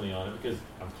personally on it because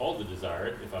I'm called to desire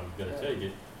it, if I'm going to take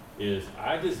it, is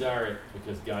I desire it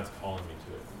because God's calling me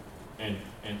to it.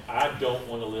 And I don't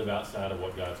want to live outside of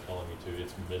what God's calling me to.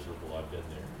 It's miserable. I've been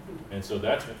there. And so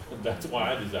that's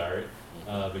why I desire it,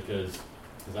 because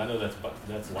I know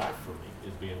that's life for me,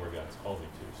 is being where God's called me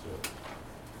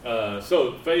to.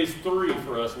 So phase 3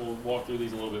 for us, we'll walk through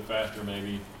these a little bit faster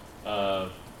maybe.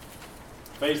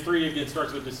 Phase 3 again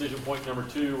starts with decision point number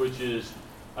 2, which is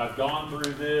I've gone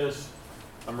through this.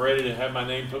 I'm ready to have my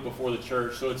name put before the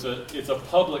church. So it's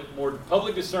a more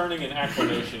public discerning and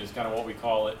acclamation is kind of what we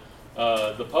call it.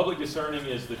 The public discerning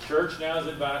is the church now is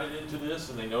invited into this,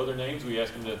 and they know their names. We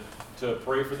ask them to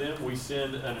pray for them.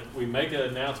 We make an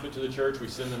announcement to the church. We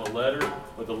send them a letter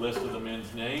with a list of the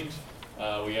men's names.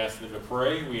 We ask them to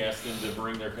pray. We ask them to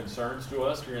bring their concerns to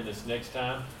us during this next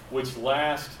time, which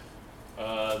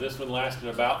this one lasted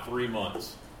about 3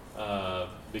 months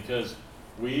because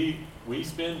we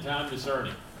spend time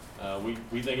discerning.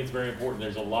 We think it's very important.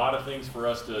 There's a lot of things for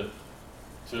us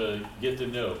to get to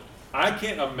know. I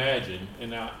can't imagine,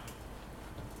 and now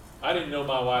I didn't know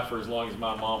my wife for as long as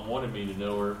my mom wanted me to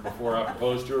know her before I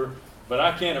proposed to her, but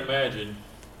I can't imagine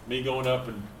me going up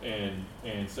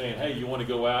and saying, hey, you want to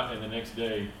go out, and the next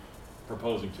day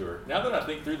proposing to her. Now that I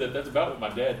think through that, that's about what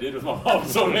my dad did with my mom,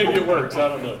 so maybe it works. I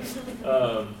don't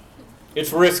know.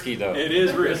 It's risky, though. It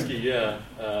is risky, yeah.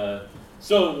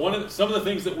 So some of the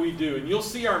things that we do, and you'll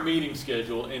see our meeting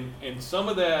schedule, and some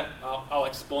of that I'll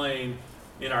explain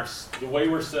in the way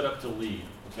we're set up to lead.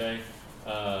 Okay,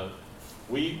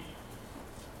 we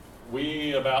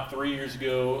about 3 years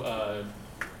ago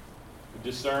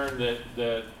discerned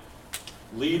that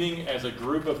leading as a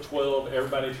group of 12,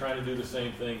 everybody trying to do the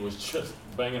same thing, was just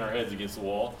banging our heads against the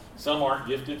wall. Some aren't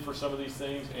gifted for some of these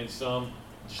things, and some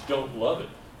just don't love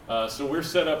it. So we're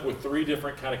set up with 3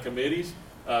 different kind of committees.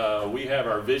 We have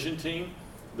our vision team.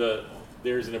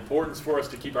 There's an importance for us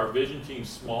to keep our vision team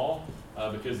small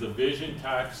because the vision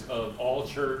types of all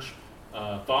church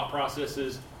thought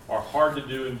processes are hard to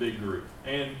do in big group,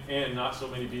 and not so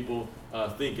many people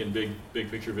think in big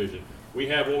picture vision. We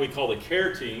have what we call the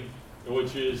care team,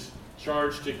 which is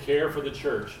charged to care for the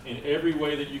church in every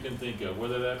way that you can think of,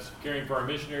 whether that's caring for our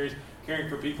missionaries, caring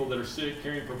for people that are sick,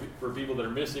 caring for people that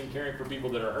are missing, caring for people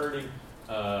that are hurting,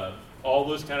 all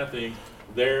those kind of things.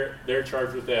 They're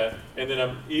charged with that. And then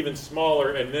an even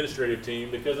smaller administrative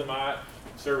team, because of my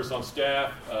service on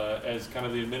staff as kind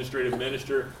of the administrative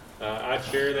minister, I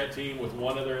chair that team with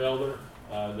one other elder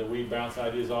that we bounce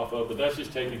ideas off of, but that's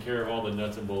just taking care of all the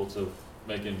nuts and bolts of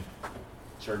making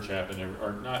church happen,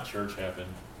 or not church happen,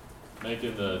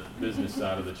 making the business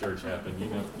side of the church happen.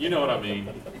 You know what I mean.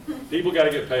 People got to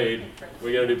get paid.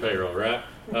 We got to do payroll, right?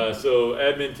 So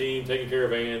admin team, taking care of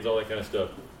vans, all that kind of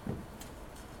stuff.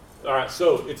 All right,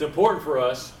 so it's important for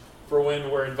us for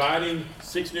when we're inviting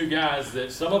 6 new guys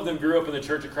that some of them grew up in the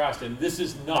Church of Christ, and this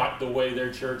is not the way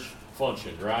their church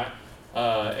functioned, right?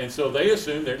 And so they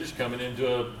assume they're just coming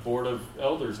into a board of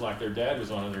elders like their dad was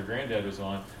on and their granddad was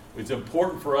on. It's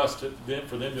important for us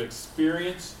for them to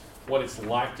experience what it's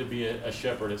like to be a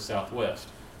shepherd at Southwest.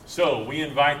 So we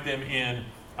invite them in.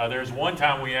 There's one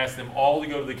time we asked them all to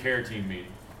go to the care team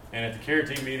meeting. And at the care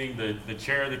team meeting, the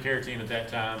chair of the care team at that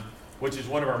time, which is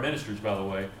one of our ministers, by the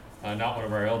way, not one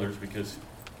of our elders, because,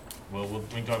 well, we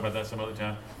can talk about that some other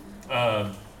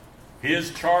time.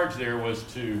 His charge there was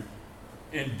to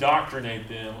indoctrinate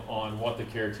them on what the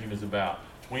care team is about.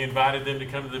 We invited them to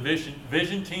come to the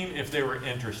vision team if they were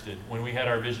interested. When we had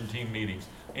our vision team meetings,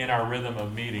 in our rhythm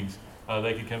of meetings,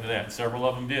 they could come to that. Several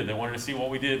of them did. They wanted to see what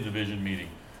we did in the vision meeting.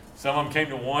 Some of them came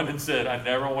to one and said, I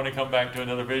never want to come back to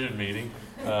another vision meeting.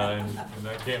 And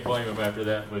I can't blame them after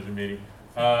that vision meeting.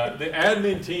 The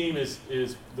admin team is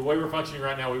the way we're functioning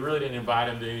right now. We really didn't invite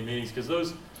them to any meetings because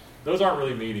those aren't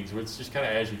really meetings. It's just kind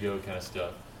of as you go kind of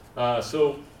stuff.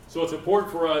 So it's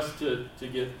important for us to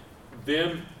get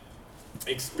them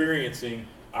experiencing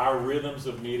our rhythms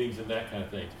of meetings and that kind of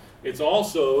thing. It's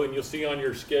also, and you'll see on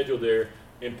your schedule there,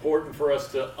 important for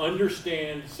us to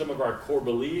understand some of our core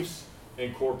beliefs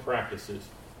and core practices.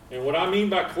 And what I mean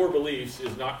by core beliefs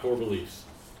is not core beliefs.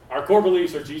 Our core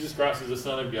beliefs are Jesus Christ is the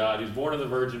Son of God. He's born of the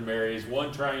Virgin Mary. He's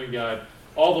one triune God.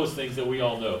 All those things that we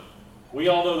all know. We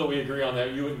all know that we agree on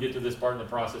that. You wouldn't get to this part in the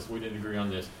process if we didn't agree on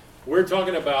this. We're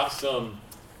talking about some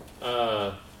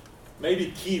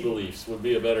maybe key beliefs would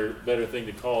be a better thing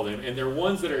to call them. And they're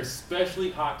ones that are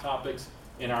especially hot topics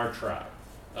in our tribe.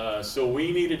 So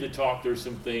we needed to talk through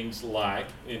some things like,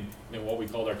 in what we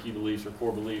called our key beliefs or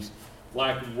core beliefs,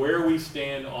 like where we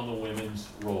stand on the women's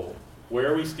role,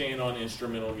 where we stand on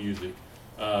instrumental music.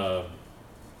 What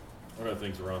other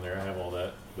things are on there? I have all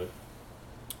that, but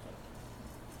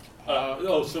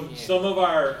some of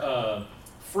our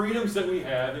freedoms that we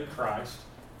have in Christ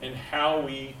and how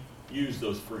we use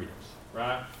those freedoms,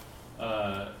 right?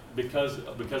 Because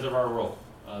of our role.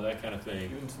 That kind of thing.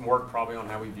 Doing some work probably on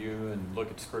how we view and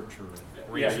look at Scripture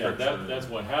and read Scripture. That's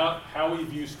one. How we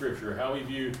view Scripture, how we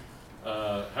view,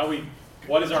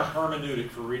 what is our hermeneutic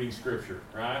for reading Scripture,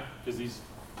 right? Because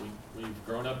we've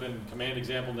grown up in command,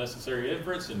 example, necessary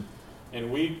inference, and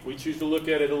And we choose to look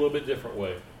at it a little bit different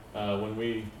way when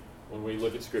we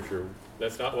look at Scripture.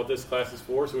 That's not what this class is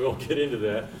for, so we won't get into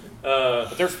that.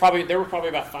 But there were probably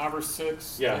about 5 or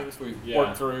 6 things we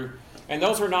worked through. And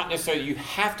those are not necessarily, you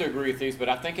have to agree with these, but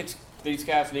I think these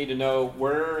guys need to know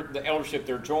where the eldership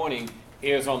they're joining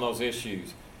is on those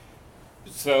issues.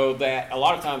 So that a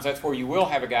lot of times that's where you will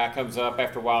have a guy comes up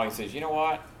after a while and says, you know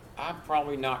what, I'm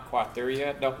probably not quite there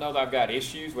yet. Don't know that I've got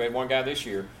issues. We had one guy this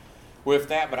year with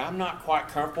that, but I'm not quite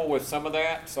comfortable with some of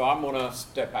that, so I'm going to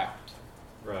step out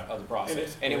of the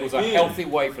process. And it was a healthy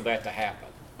way for that to happen.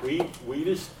 We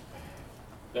just,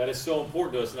 that is so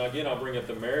important to us. And again, I'll bring up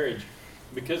the marriage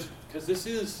because this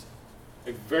is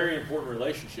a very important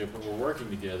relationship when we're working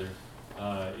together.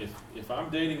 If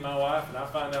I'm dating my wife and I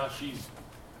find out she's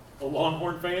a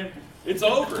Longhorn fan, it's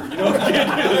over. You know,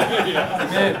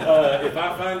 if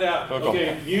I find out,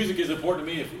 okay, music is important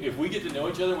to me. If we get to know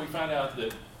each other, and we find out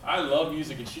that I love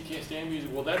music and she can't stand music,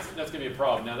 well, that's going to be a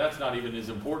problem. Now, that's not even as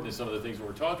important as some of the things that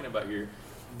we're talking about here.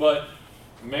 But,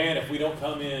 man, if we don't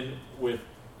come in with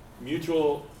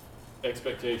mutual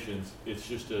expectations, it's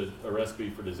just a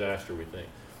recipe for disaster, we think.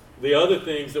 The other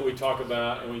things that we talk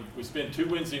about, and we spend 2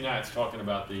 Wednesday nights talking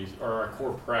about these, are our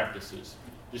core practices.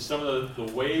 Just some of the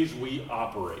ways we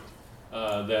operate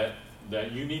that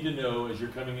you need to know as you're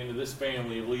coming into this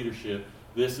family of leadership.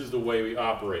 This is the way we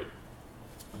operate.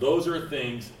 Those are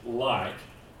things like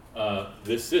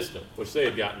this system, which they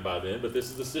had gotten by then, but this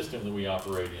is the system that we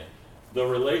operate in. The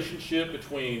relationship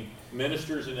between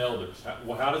ministers and elders.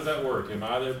 How does that work?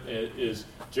 Is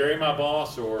Jerry my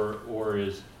boss, or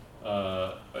is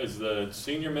the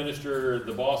senior minister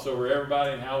the boss over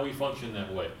everybody, and how we function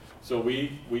that way? So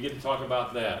we get to talk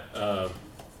about that.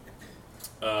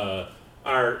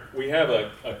 We have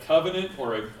a covenant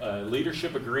or a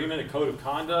leadership agreement, a code of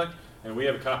conduct, and we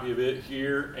have a copy of it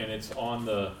here, and it's on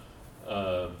the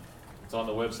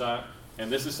website.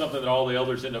 And this is something that all the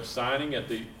elders end up signing at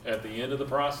the end of the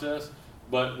process.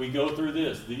 But we go through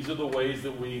this. These are the ways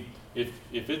that if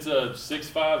it's a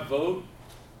 6-5 vote,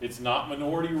 it's not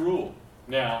minority rule.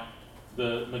 Now,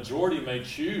 the majority may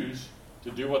choose to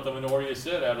do what the minority has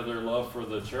said out of their love for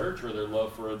the church or their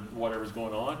love for whatever's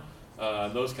going on,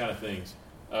 those kind of things.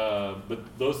 But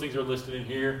those things are listed in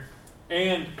here.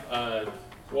 And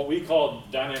what we call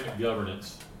dynamic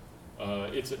governance.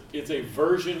 It's a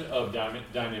version of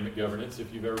dynamic governance,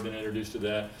 if you've ever been introduced to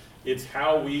that. It's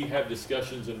how we have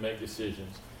discussions and make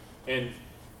decisions. And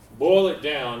boil it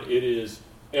down, it is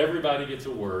everybody gets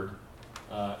a word,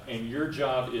 and your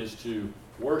job is to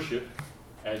worship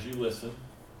as you listen,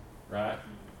 right?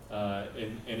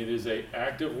 And it is an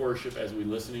active worship as we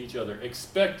listen to each other,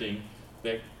 expecting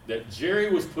that Jerry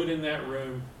was put in that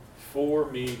room for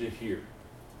me to hear,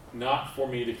 not for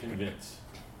me to convince,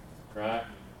 right?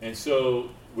 And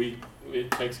so it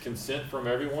takes consent from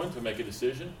everyone to make a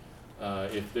decision.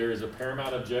 If there is a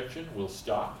paramount objection, we'll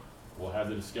stop. We'll have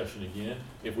the discussion again.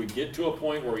 If we get to a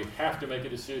point where we have to make a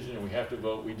decision and we have to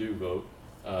vote, we do vote.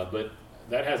 But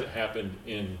that hasn't happened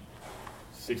in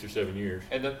 6 or 7 years.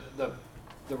 And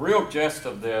the real gist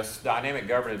of this dynamic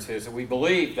governance is that we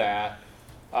believe that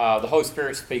the Holy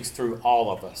Spirit speaks through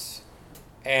all of us.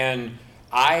 And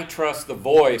I trust the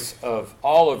voice of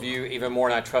all of you even more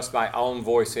than I trust my own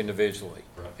voice individually.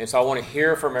 Right. And so I want to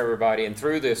hear from everybody and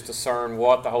through this discern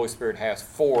what the Holy Spirit has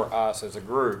for us as a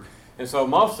group. And so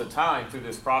most of the time through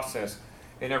this process,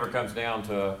 it never comes down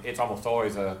to, it's almost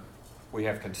always we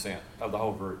have consent of the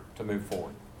whole group to move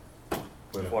forward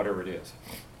with whatever it is.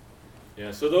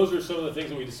 Yeah, so those are some of the things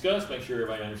that we discussed. Make sure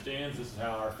everybody understands this is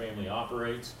how our family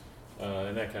operates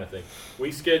and that kind of thing.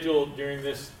 We scheduled during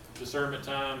this discernment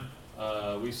time,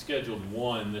 we scheduled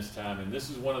one this time, and this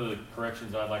is one of the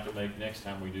corrections I'd like to make next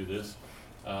time we do this.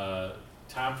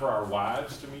 Time for our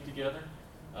wives to meet together.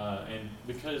 And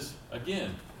because,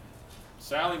 again,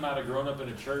 Sally might have grown up in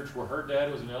a church where her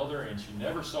dad was an elder and she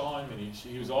never saw him, and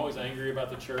he was always angry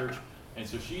about the church. And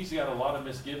so she's got a lot of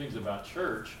misgivings about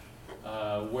church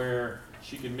where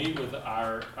she can meet with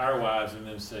our wives and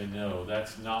then say, no,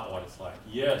 that's not what it's like.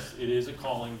 Yes, it is a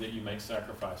calling that you make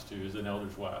sacrifice to as an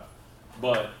elder's wife.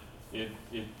 But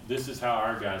this is how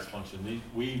our guys function.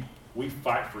 We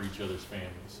fight for each other's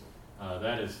families.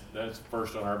 That is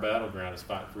first on our battleground, is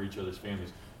fighting for each other's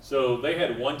families. So they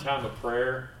had one time of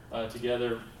prayer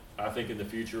together, I think, in the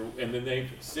future. And then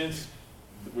since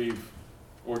we've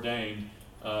ordained,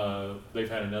 they've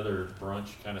had another brunch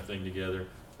kind of thing together,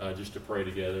 just to pray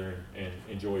together and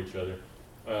enjoy each other.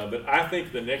 But I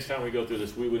think the next time we go through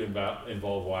this, we would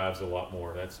involve wives a lot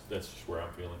more. That's just where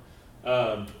I'm feeling.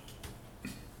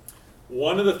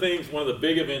 One of the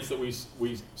big events that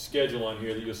we schedule on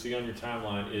here that you'll see on your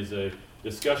timeline is a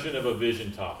discussion of a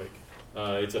vision topic.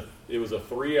 It was a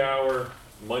 3-hour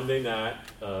Monday night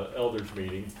elders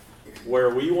meeting where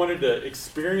we wanted to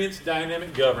experience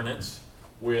dynamic governance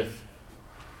with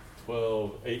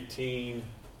 12, 18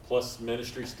 plus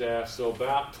ministry staff, so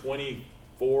about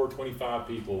 24, 25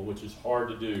 people, which is hard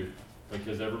to do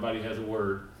because everybody has a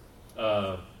word.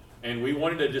 And we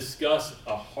wanted to discuss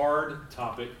a hard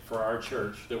topic for our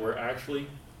church that we're actually,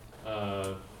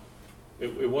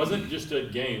 it wasn't just a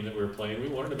game that we were playing. We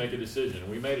wanted to make a decision.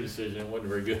 We made a decision. It wasn't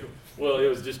very good. Well, it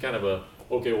was just kind of a,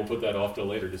 okay, we'll put that off to a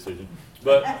later decision.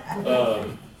 But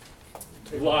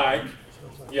we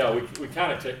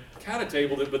kind of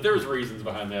tabled it, but there was reasons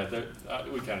behind that.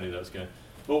 We kind of knew that was going to.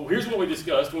 But here's what we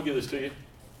discussed. We'll give this to you.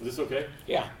 Is this okay?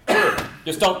 Yeah.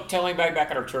 Just don't tell anybody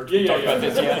back at our church we Yeah, talked yeah, about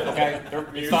this yet, okay?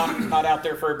 It's not out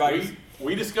there for everybody.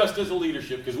 We discussed as a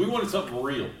leadership because we wanted something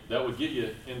real that would get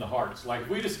you in the hearts. Like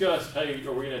we discussed, hey,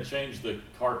 are we going to change the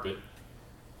carpet?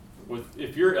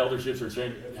 If your elderships are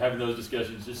having those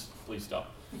discussions, just please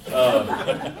stop.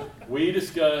 We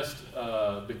discussed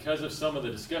because of some of the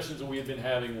discussions that we had been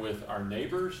having with our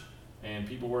neighbors and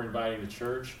people we're inviting to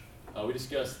church. We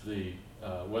discussed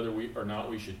whether we or not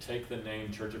we should take the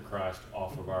name Church of Christ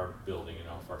off of our building and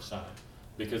off our sign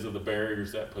because of the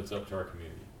barriers that puts up to our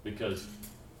community, because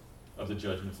of the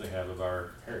judgments they have of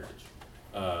our heritage.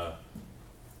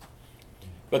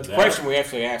 But the question we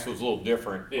actually asked was a little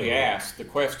different. We Yeah. asked the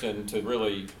question to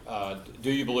really,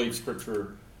 do you believe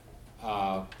Scripture,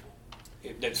 that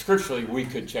scripturally we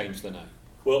could change the name?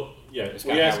 Well, yeah, It's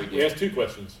kinda how we do we it. asked 2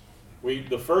 questions.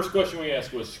 The first question we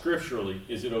asked was, scripturally,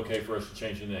 is it okay for us to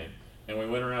change the name? And we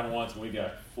went around once and we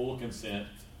got full consent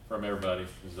from everybody.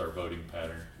 This is our voting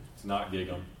pattern. It's not gig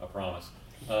 'em, I promise.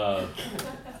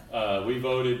 We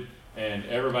voted and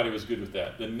everybody was good with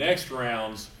that. The next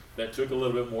rounds, that took a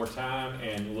little bit more time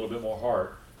and a little bit more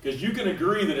heart, because you can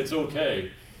agree that it's okay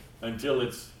until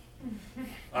it's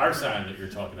our sign that you're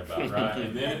talking about, right?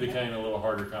 And then it became a little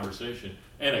harder conversation,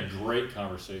 and a great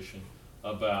conversation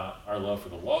about our love for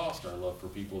the lost, our love for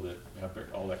people that have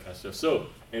all that kind of stuff. So,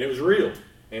 and it was real,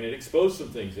 and it exposed some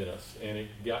things in us, and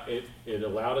it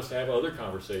allowed us to have other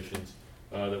conversations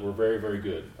that were very, very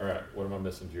good. All right, what am I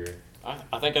missing, Jerry?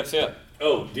 I think that's it.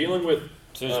 Oh, dealing with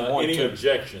Decision point any 2.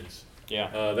 objections.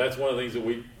 Yeah. That's one of the things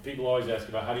that people always ask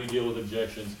about. How do you deal with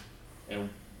objections? And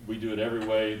we do it every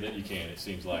way that you can, it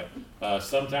seems like.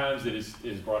 Sometimes it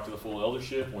is brought to the full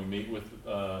eldership. We meet with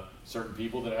certain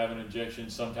people that have an objection.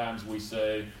 Sometimes we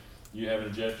say, you have an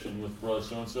objection with brother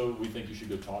so-and-so, we think you should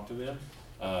go talk to them.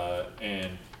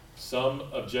 And some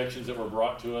objections that were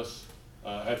brought to us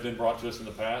have been brought to us in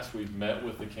the past. We've met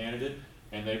with the candidate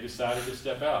and they've decided to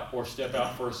step out or step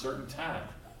out for a certain time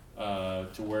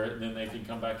to where then they can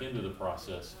come back into the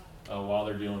process while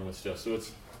they're dealing with stuff. So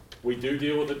we do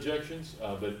deal with objections,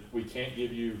 but we can't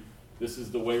give you, this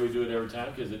is the way we do it every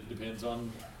time because it depends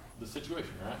on the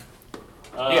situation, right?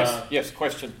 Yes,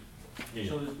 question. Yeah.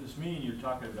 So this meeting you're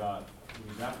talking about,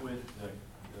 was that with the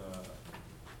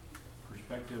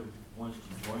prospective ones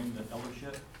to join the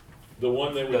eldership? The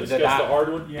one that we The discussed, the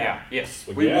hard one? Yeah. Yes.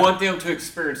 Well, We yeah. want them to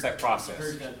experience that process.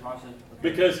 Heard that process?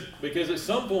 Okay. Because at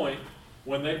some point,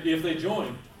 if they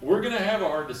join, we're going to have a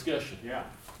hard discussion. Yeah.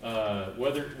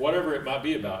 Whatever it might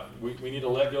be about. We need to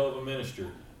let go of a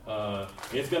minister.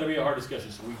 It's going to be a hard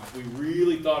discussion. So we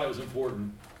really thought it was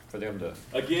important. For them to.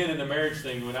 Again, in the marriage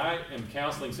thing, when I am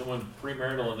counseling someone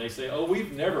premarital and they say, "Oh,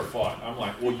 we've never fought," I'm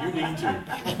like, "Well, you need to,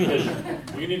 because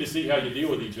you need to see how you deal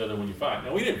with each other when you fight."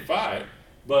 Now, we didn't fight,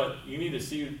 but you need to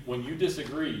see when you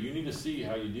disagree. You need to see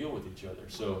how you deal with each other.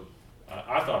 So,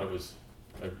 I thought it was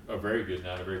a very good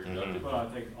night, a very productive. Well, I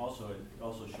think it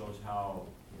also shows how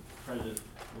present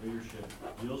leadership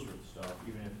deals with stuff,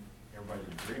 even if everybody's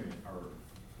in agreement or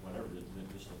whatever,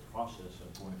 just the process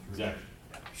of going through. Exactly.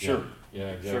 Sure.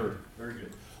 Yeah, exactly. Sure. Very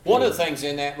good. One of the things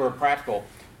in that were practical.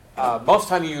 Most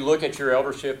time you look at your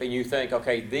eldership and you think,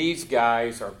 okay, these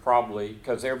guys are probably,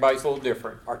 because everybody's a little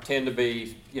different, tend to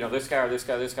be, this guy or this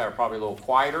guy, this guy are probably a little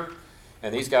quieter,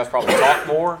 and these guys probably talk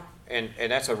more, and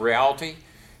that's a reality.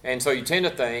 And so you tend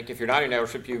to think, if you're not in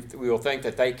eldership, you will think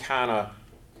that they kind of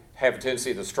have a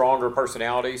tendency, the stronger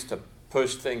personalities, to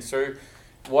push things through.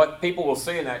 What people will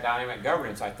see in that dynamic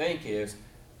governance, I think, is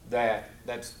that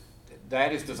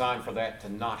is designed for that to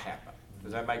not happen.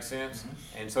 Does that make sense?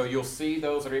 Mm-hmm. And so you'll see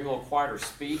those that are even a little quieter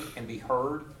speak and be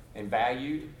heard and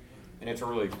valued, and it's a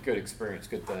really good experience,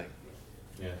 good thing.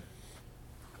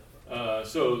 Yeah.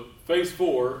 So phase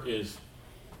 4 is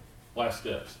last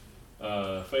steps.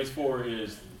 Phase 4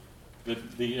 is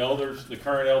the elders, the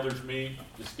current elders meet,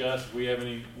 discuss if we have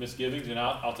any misgivings, and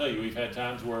I'll tell you, we've had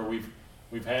times where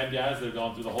we've had guys that have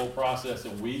gone through the whole process,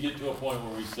 and we get to a point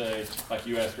where we say, like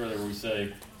you asked earlier, where we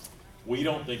say, we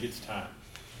don't think it's time.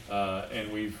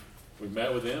 And we've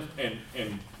met with them,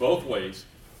 and both ways.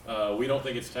 We don't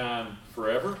think it's time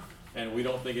forever, and we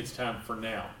don't think it's time for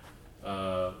now.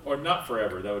 Or not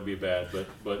forever, that would be bad,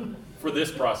 but for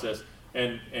this process.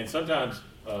 And sometimes,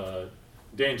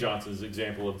 Dan Johnson's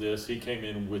example of this, he came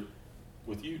in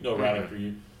with you, no, right after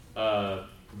you.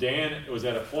 Dan was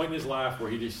at a point in his life where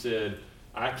he just said,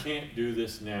 I can't do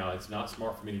this now. It's not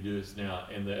smart for me to do this now.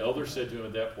 And the elder said to him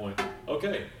at that point,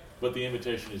 okay, but the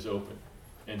invitation is open.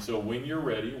 And so when you're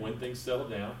ready, when things settle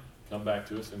down, come back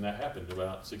to us. And that happened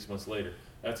about 6 months later.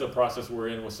 That's a process we're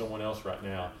in with someone else right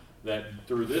now, that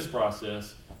through this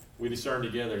process, we discern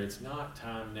together, it's not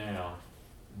time now,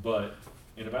 but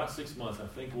in about 6 months, I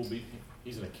think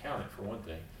he's an accountant for one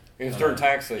thing. It's during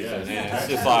tax season, yeah. and it's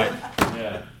just like,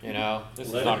 Yeah. this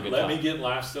is not a good Let time. me get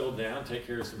life settled down, take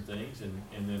care of some things, and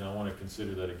then I want to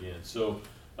consider that again. So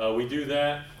we do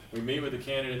that. We meet with the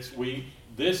candidates.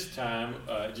 This time,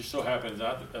 it just so happens,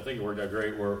 I think it worked out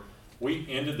great, where we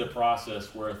ended the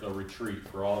process with a retreat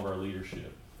for all of our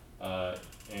leadership.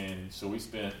 And so we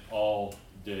spent all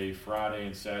day Friday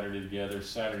and Saturday together.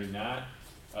 Saturday night,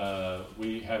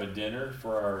 we have a dinner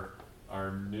for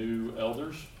our new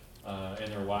elders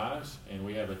and their wives, and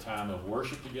we have a time of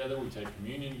worship together. We take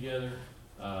communion together.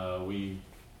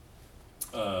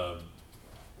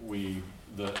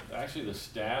 Actually the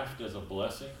staff does a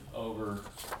blessing over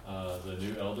the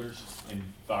new elders,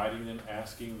 inviting them,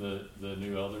 asking the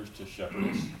new elders to shepherd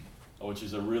us, which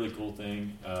is a really cool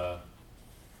thing.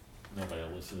 Nobody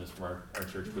will listen to this from our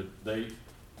church, but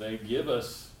they give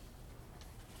us,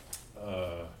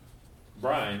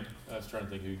 Brian, I was trying to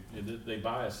think who, they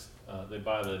buy us, they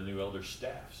buy the new elder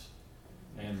staffs.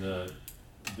 And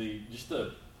the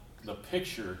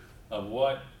picture of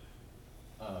what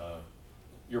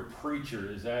your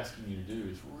preacher is asking you to do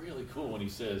is really cool when he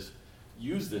says,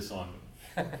 use this on me.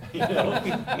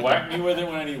 Whack me with it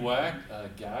when I need whacked,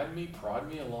 guide me, prod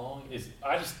me along.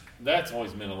 That's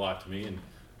always meant a lot to me. And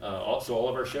also all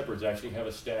of our shepherds actually have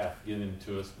a staff given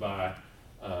to us by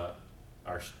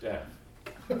our staff.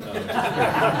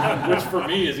 Which for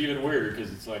me is even weirder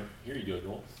because it's like, here you go,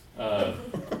 Joel.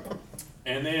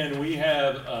 And then we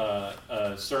have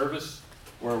a service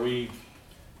where we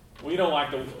don't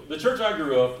like the church I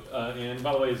grew up in,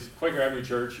 by the way, is Quaker Avenue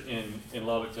Church in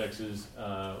Lubbock, Texas,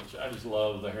 which I just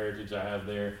love the heritage I have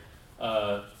there.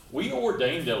 We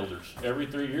ordained elders every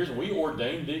 3 years, and we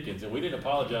ordained deacons, and we didn't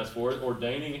apologize for it.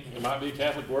 Ordaining, it might be a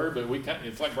Catholic word, but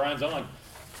it's like Brian's on.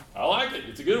 I like it.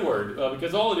 It's a good word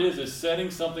because all it is setting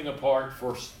something apart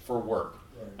for work.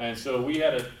 Right. And so we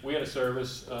had a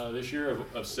service this year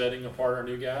of setting apart our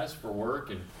new guys for work,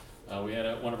 and we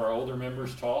had one of our older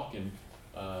members talk and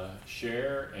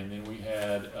share, and then we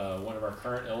had one of our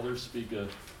current elders speak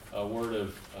a word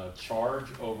of charge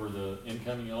over the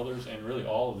incoming elders and really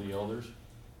all of the elders.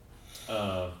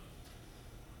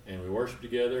 And we worship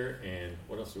together. And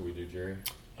what else do we do, Jerry?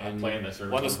 I planned that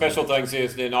service. One of the special things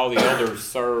is then all the elders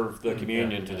serve the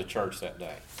communion to the church that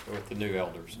day with the new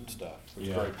elders and stuff. It's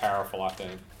very powerful, I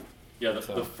think. Yeah, the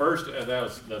first,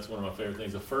 that's one of my favorite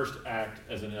things. The first act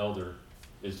as an elder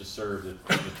is to serve the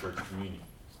church communion,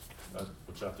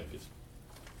 which I think is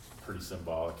pretty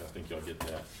symbolic. I think y'all get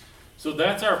that. So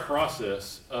that's our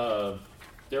process.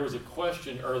 There was a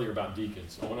question earlier about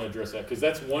deacons. I want to address that because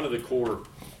that's one of the core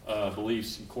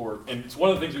beliefs and it's one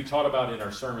of the things we taught about in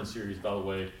our sermon series, by the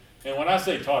way. And when I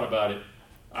say taught about it,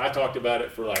 I talked about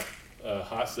it for like a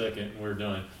hot second and we're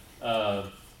done.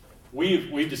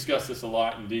 We've discussed this a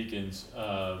lot in deacons.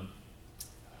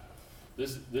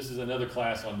 This is another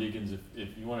class on deacons.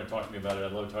 If you want to talk to me about it,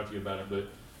 I'd love to talk to you about it. But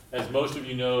as most of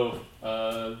you know,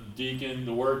 deacon,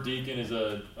 the word deacon is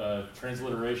a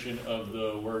transliteration of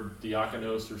the word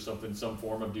diakonos or some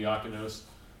form of diakonos.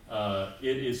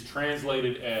 It is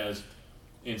translated as,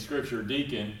 in Scripture,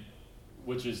 deacon,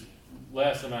 which is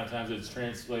less amount of times it's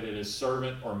translated as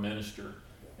servant or minister.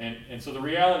 And so the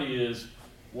reality is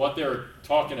what they're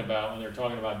talking about when they're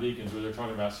talking about deacons, where they're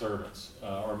talking about servants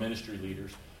or ministry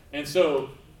leaders. And so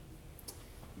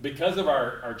because of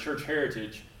our church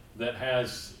heritage that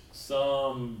has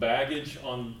some baggage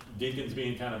on deacons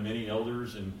being kind of mini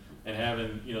elders and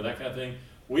having, that kind of thing,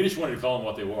 we just wanted to call them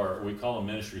what they were. We call them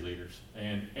ministry leaders.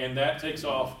 And that takes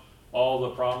off all the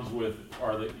problems with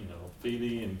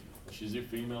Phoebe, and she's a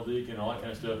female deacon, all that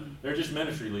kind of stuff. They're just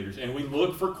ministry leaders. And we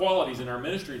look for qualities in our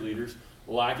ministry leaders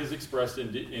like is expressed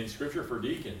in Scripture for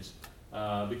deacons.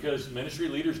 Because ministry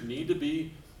leaders need to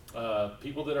be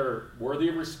people that are worthy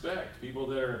of respect, people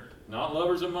that are not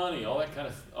lovers of money, all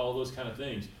those kind of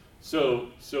things. So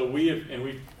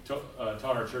we've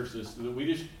taught our church this, that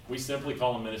we simply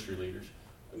call them ministry leaders.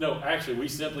 No, actually, we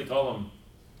simply call them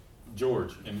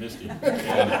George and Misty.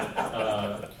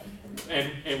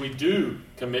 And we do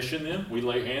commission them. We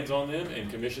lay hands on them and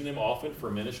commission them often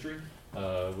for ministry.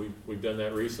 We've done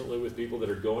that recently with people that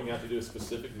are going out to do a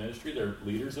specific ministry. They're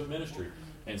leaders of ministry.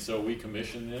 And so we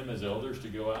commission them as elders to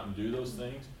go out and do those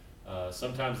things.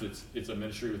 Sometimes it's a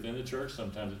ministry within the church.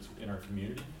 Sometimes it's in our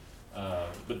community.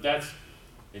 But that's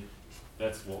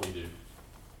what we do.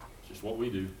 It's just what we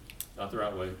do. Not the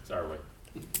right way. It's our way.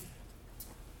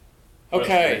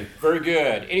 Okay, very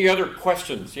good. Any other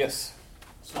questions? Yes.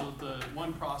 So the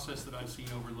one process that I've seen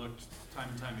overlooked time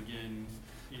and time again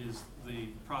is the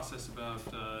process about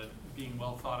being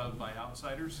well thought of by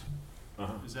outsiders.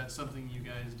 Uh-huh. Is that something you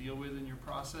guys deal with in your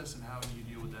process, and how do you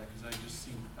deal with that? Because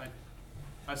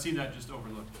I've seen that just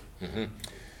overlooked. Mm-hmm.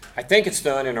 I think it's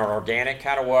done in an organic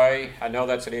kind of way. I know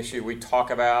that's an issue we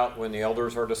talk about when the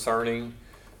elders are discerning.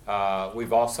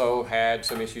 We've also had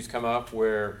some issues come up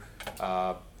where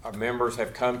our members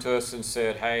have come to us and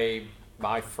said, hey,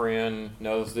 my friend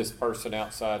knows this person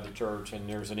outside the church and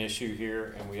there's an issue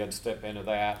here, and we had to step into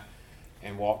that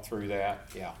and walk through that.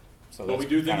 Yeah. So But we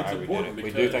do think it's important we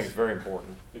because do think it's very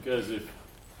important. Because if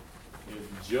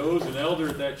Joe's an elder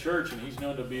at that church and he's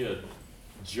known to be a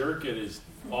jerk at his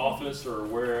office or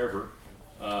wherever,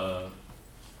 that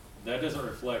doesn't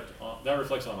reflect on, that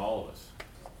reflects on all of us,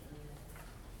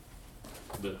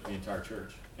 the entire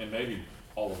church, and maybe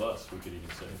all of us. We could even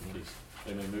say, at least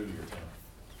they may move to your town.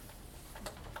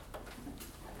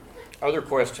 Other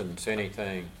questions,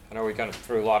 anything? I know we kind of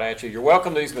threw a lot at you. You're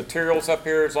welcome to these materials up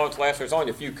here as long as it lasts. There's only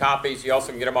a few copies. You also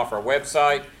can get them off our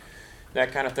website,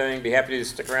 that kind of thing. Be happy to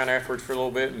stick around afterwards for a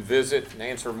little bit and visit and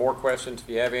answer more questions if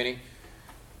you have any.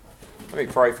 Let me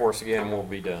pray for us again and we'll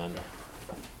be done.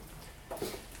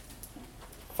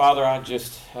 Father, I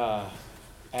just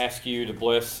ask you to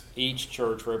bless each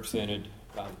church represented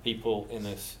by the people in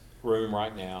this room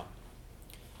right now.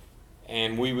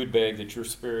 And we would beg that your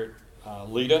Spirit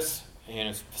lead us,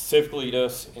 and specifically lead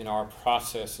us in our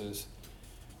processes,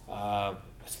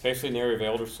 especially in the area of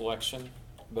elder selection,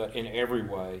 but in every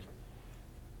way,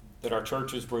 that our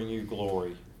churches bring you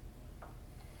glory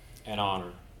and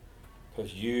honor,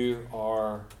 because you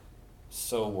are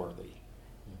so worthy.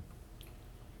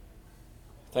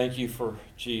 Thank you for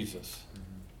Jesus,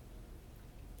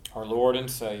 our Lord and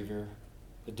Savior,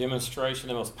 the demonstration,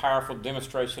 the most powerful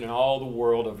demonstration in all the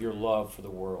world of your love for the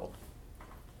world.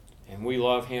 And we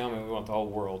love him, and we want the whole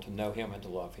world to know him and to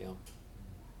love him.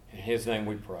 In his name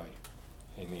we pray.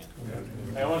 Amen.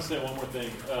 Hey, I want to say one more thing,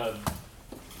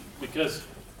 because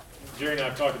Jerry and I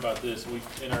have talked about this. We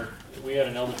had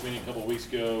an elders meeting a couple of weeks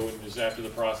ago, and it was after the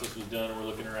process was done, and we're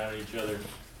looking around at each other.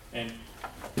 And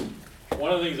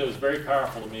one of the things that was very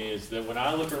powerful to me is that when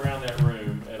I look around that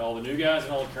room at all the new guys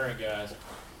and all the current guys,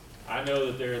 I know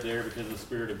that they're there because of the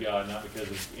Spirit of God, not because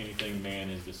of anything man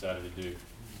has decided to do.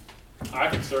 I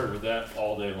can serve with that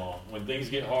all day long. When things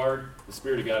get hard, the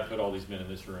Spirit of God put all these men in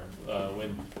this room.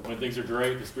 When things are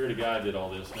great, the Spirit of God did all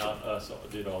this, not us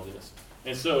did all this.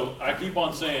 And so I keep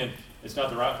on saying it's not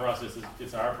the right process,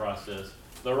 it's our process.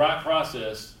 The right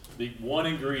process, the one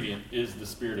ingredient is the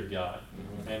Spirit of God.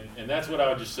 And that's what I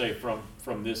would just say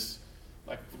from this,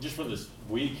 like just from this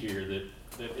week here,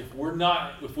 that if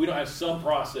we don't have some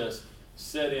process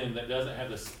set in that doesn't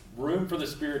have this room for the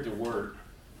Spirit to work,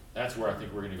 that's where I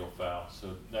think we're going to go foul. So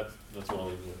that's what I'll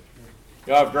leave with.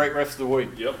 Y'all have a great rest of the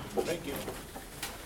week. Yep. Thank you.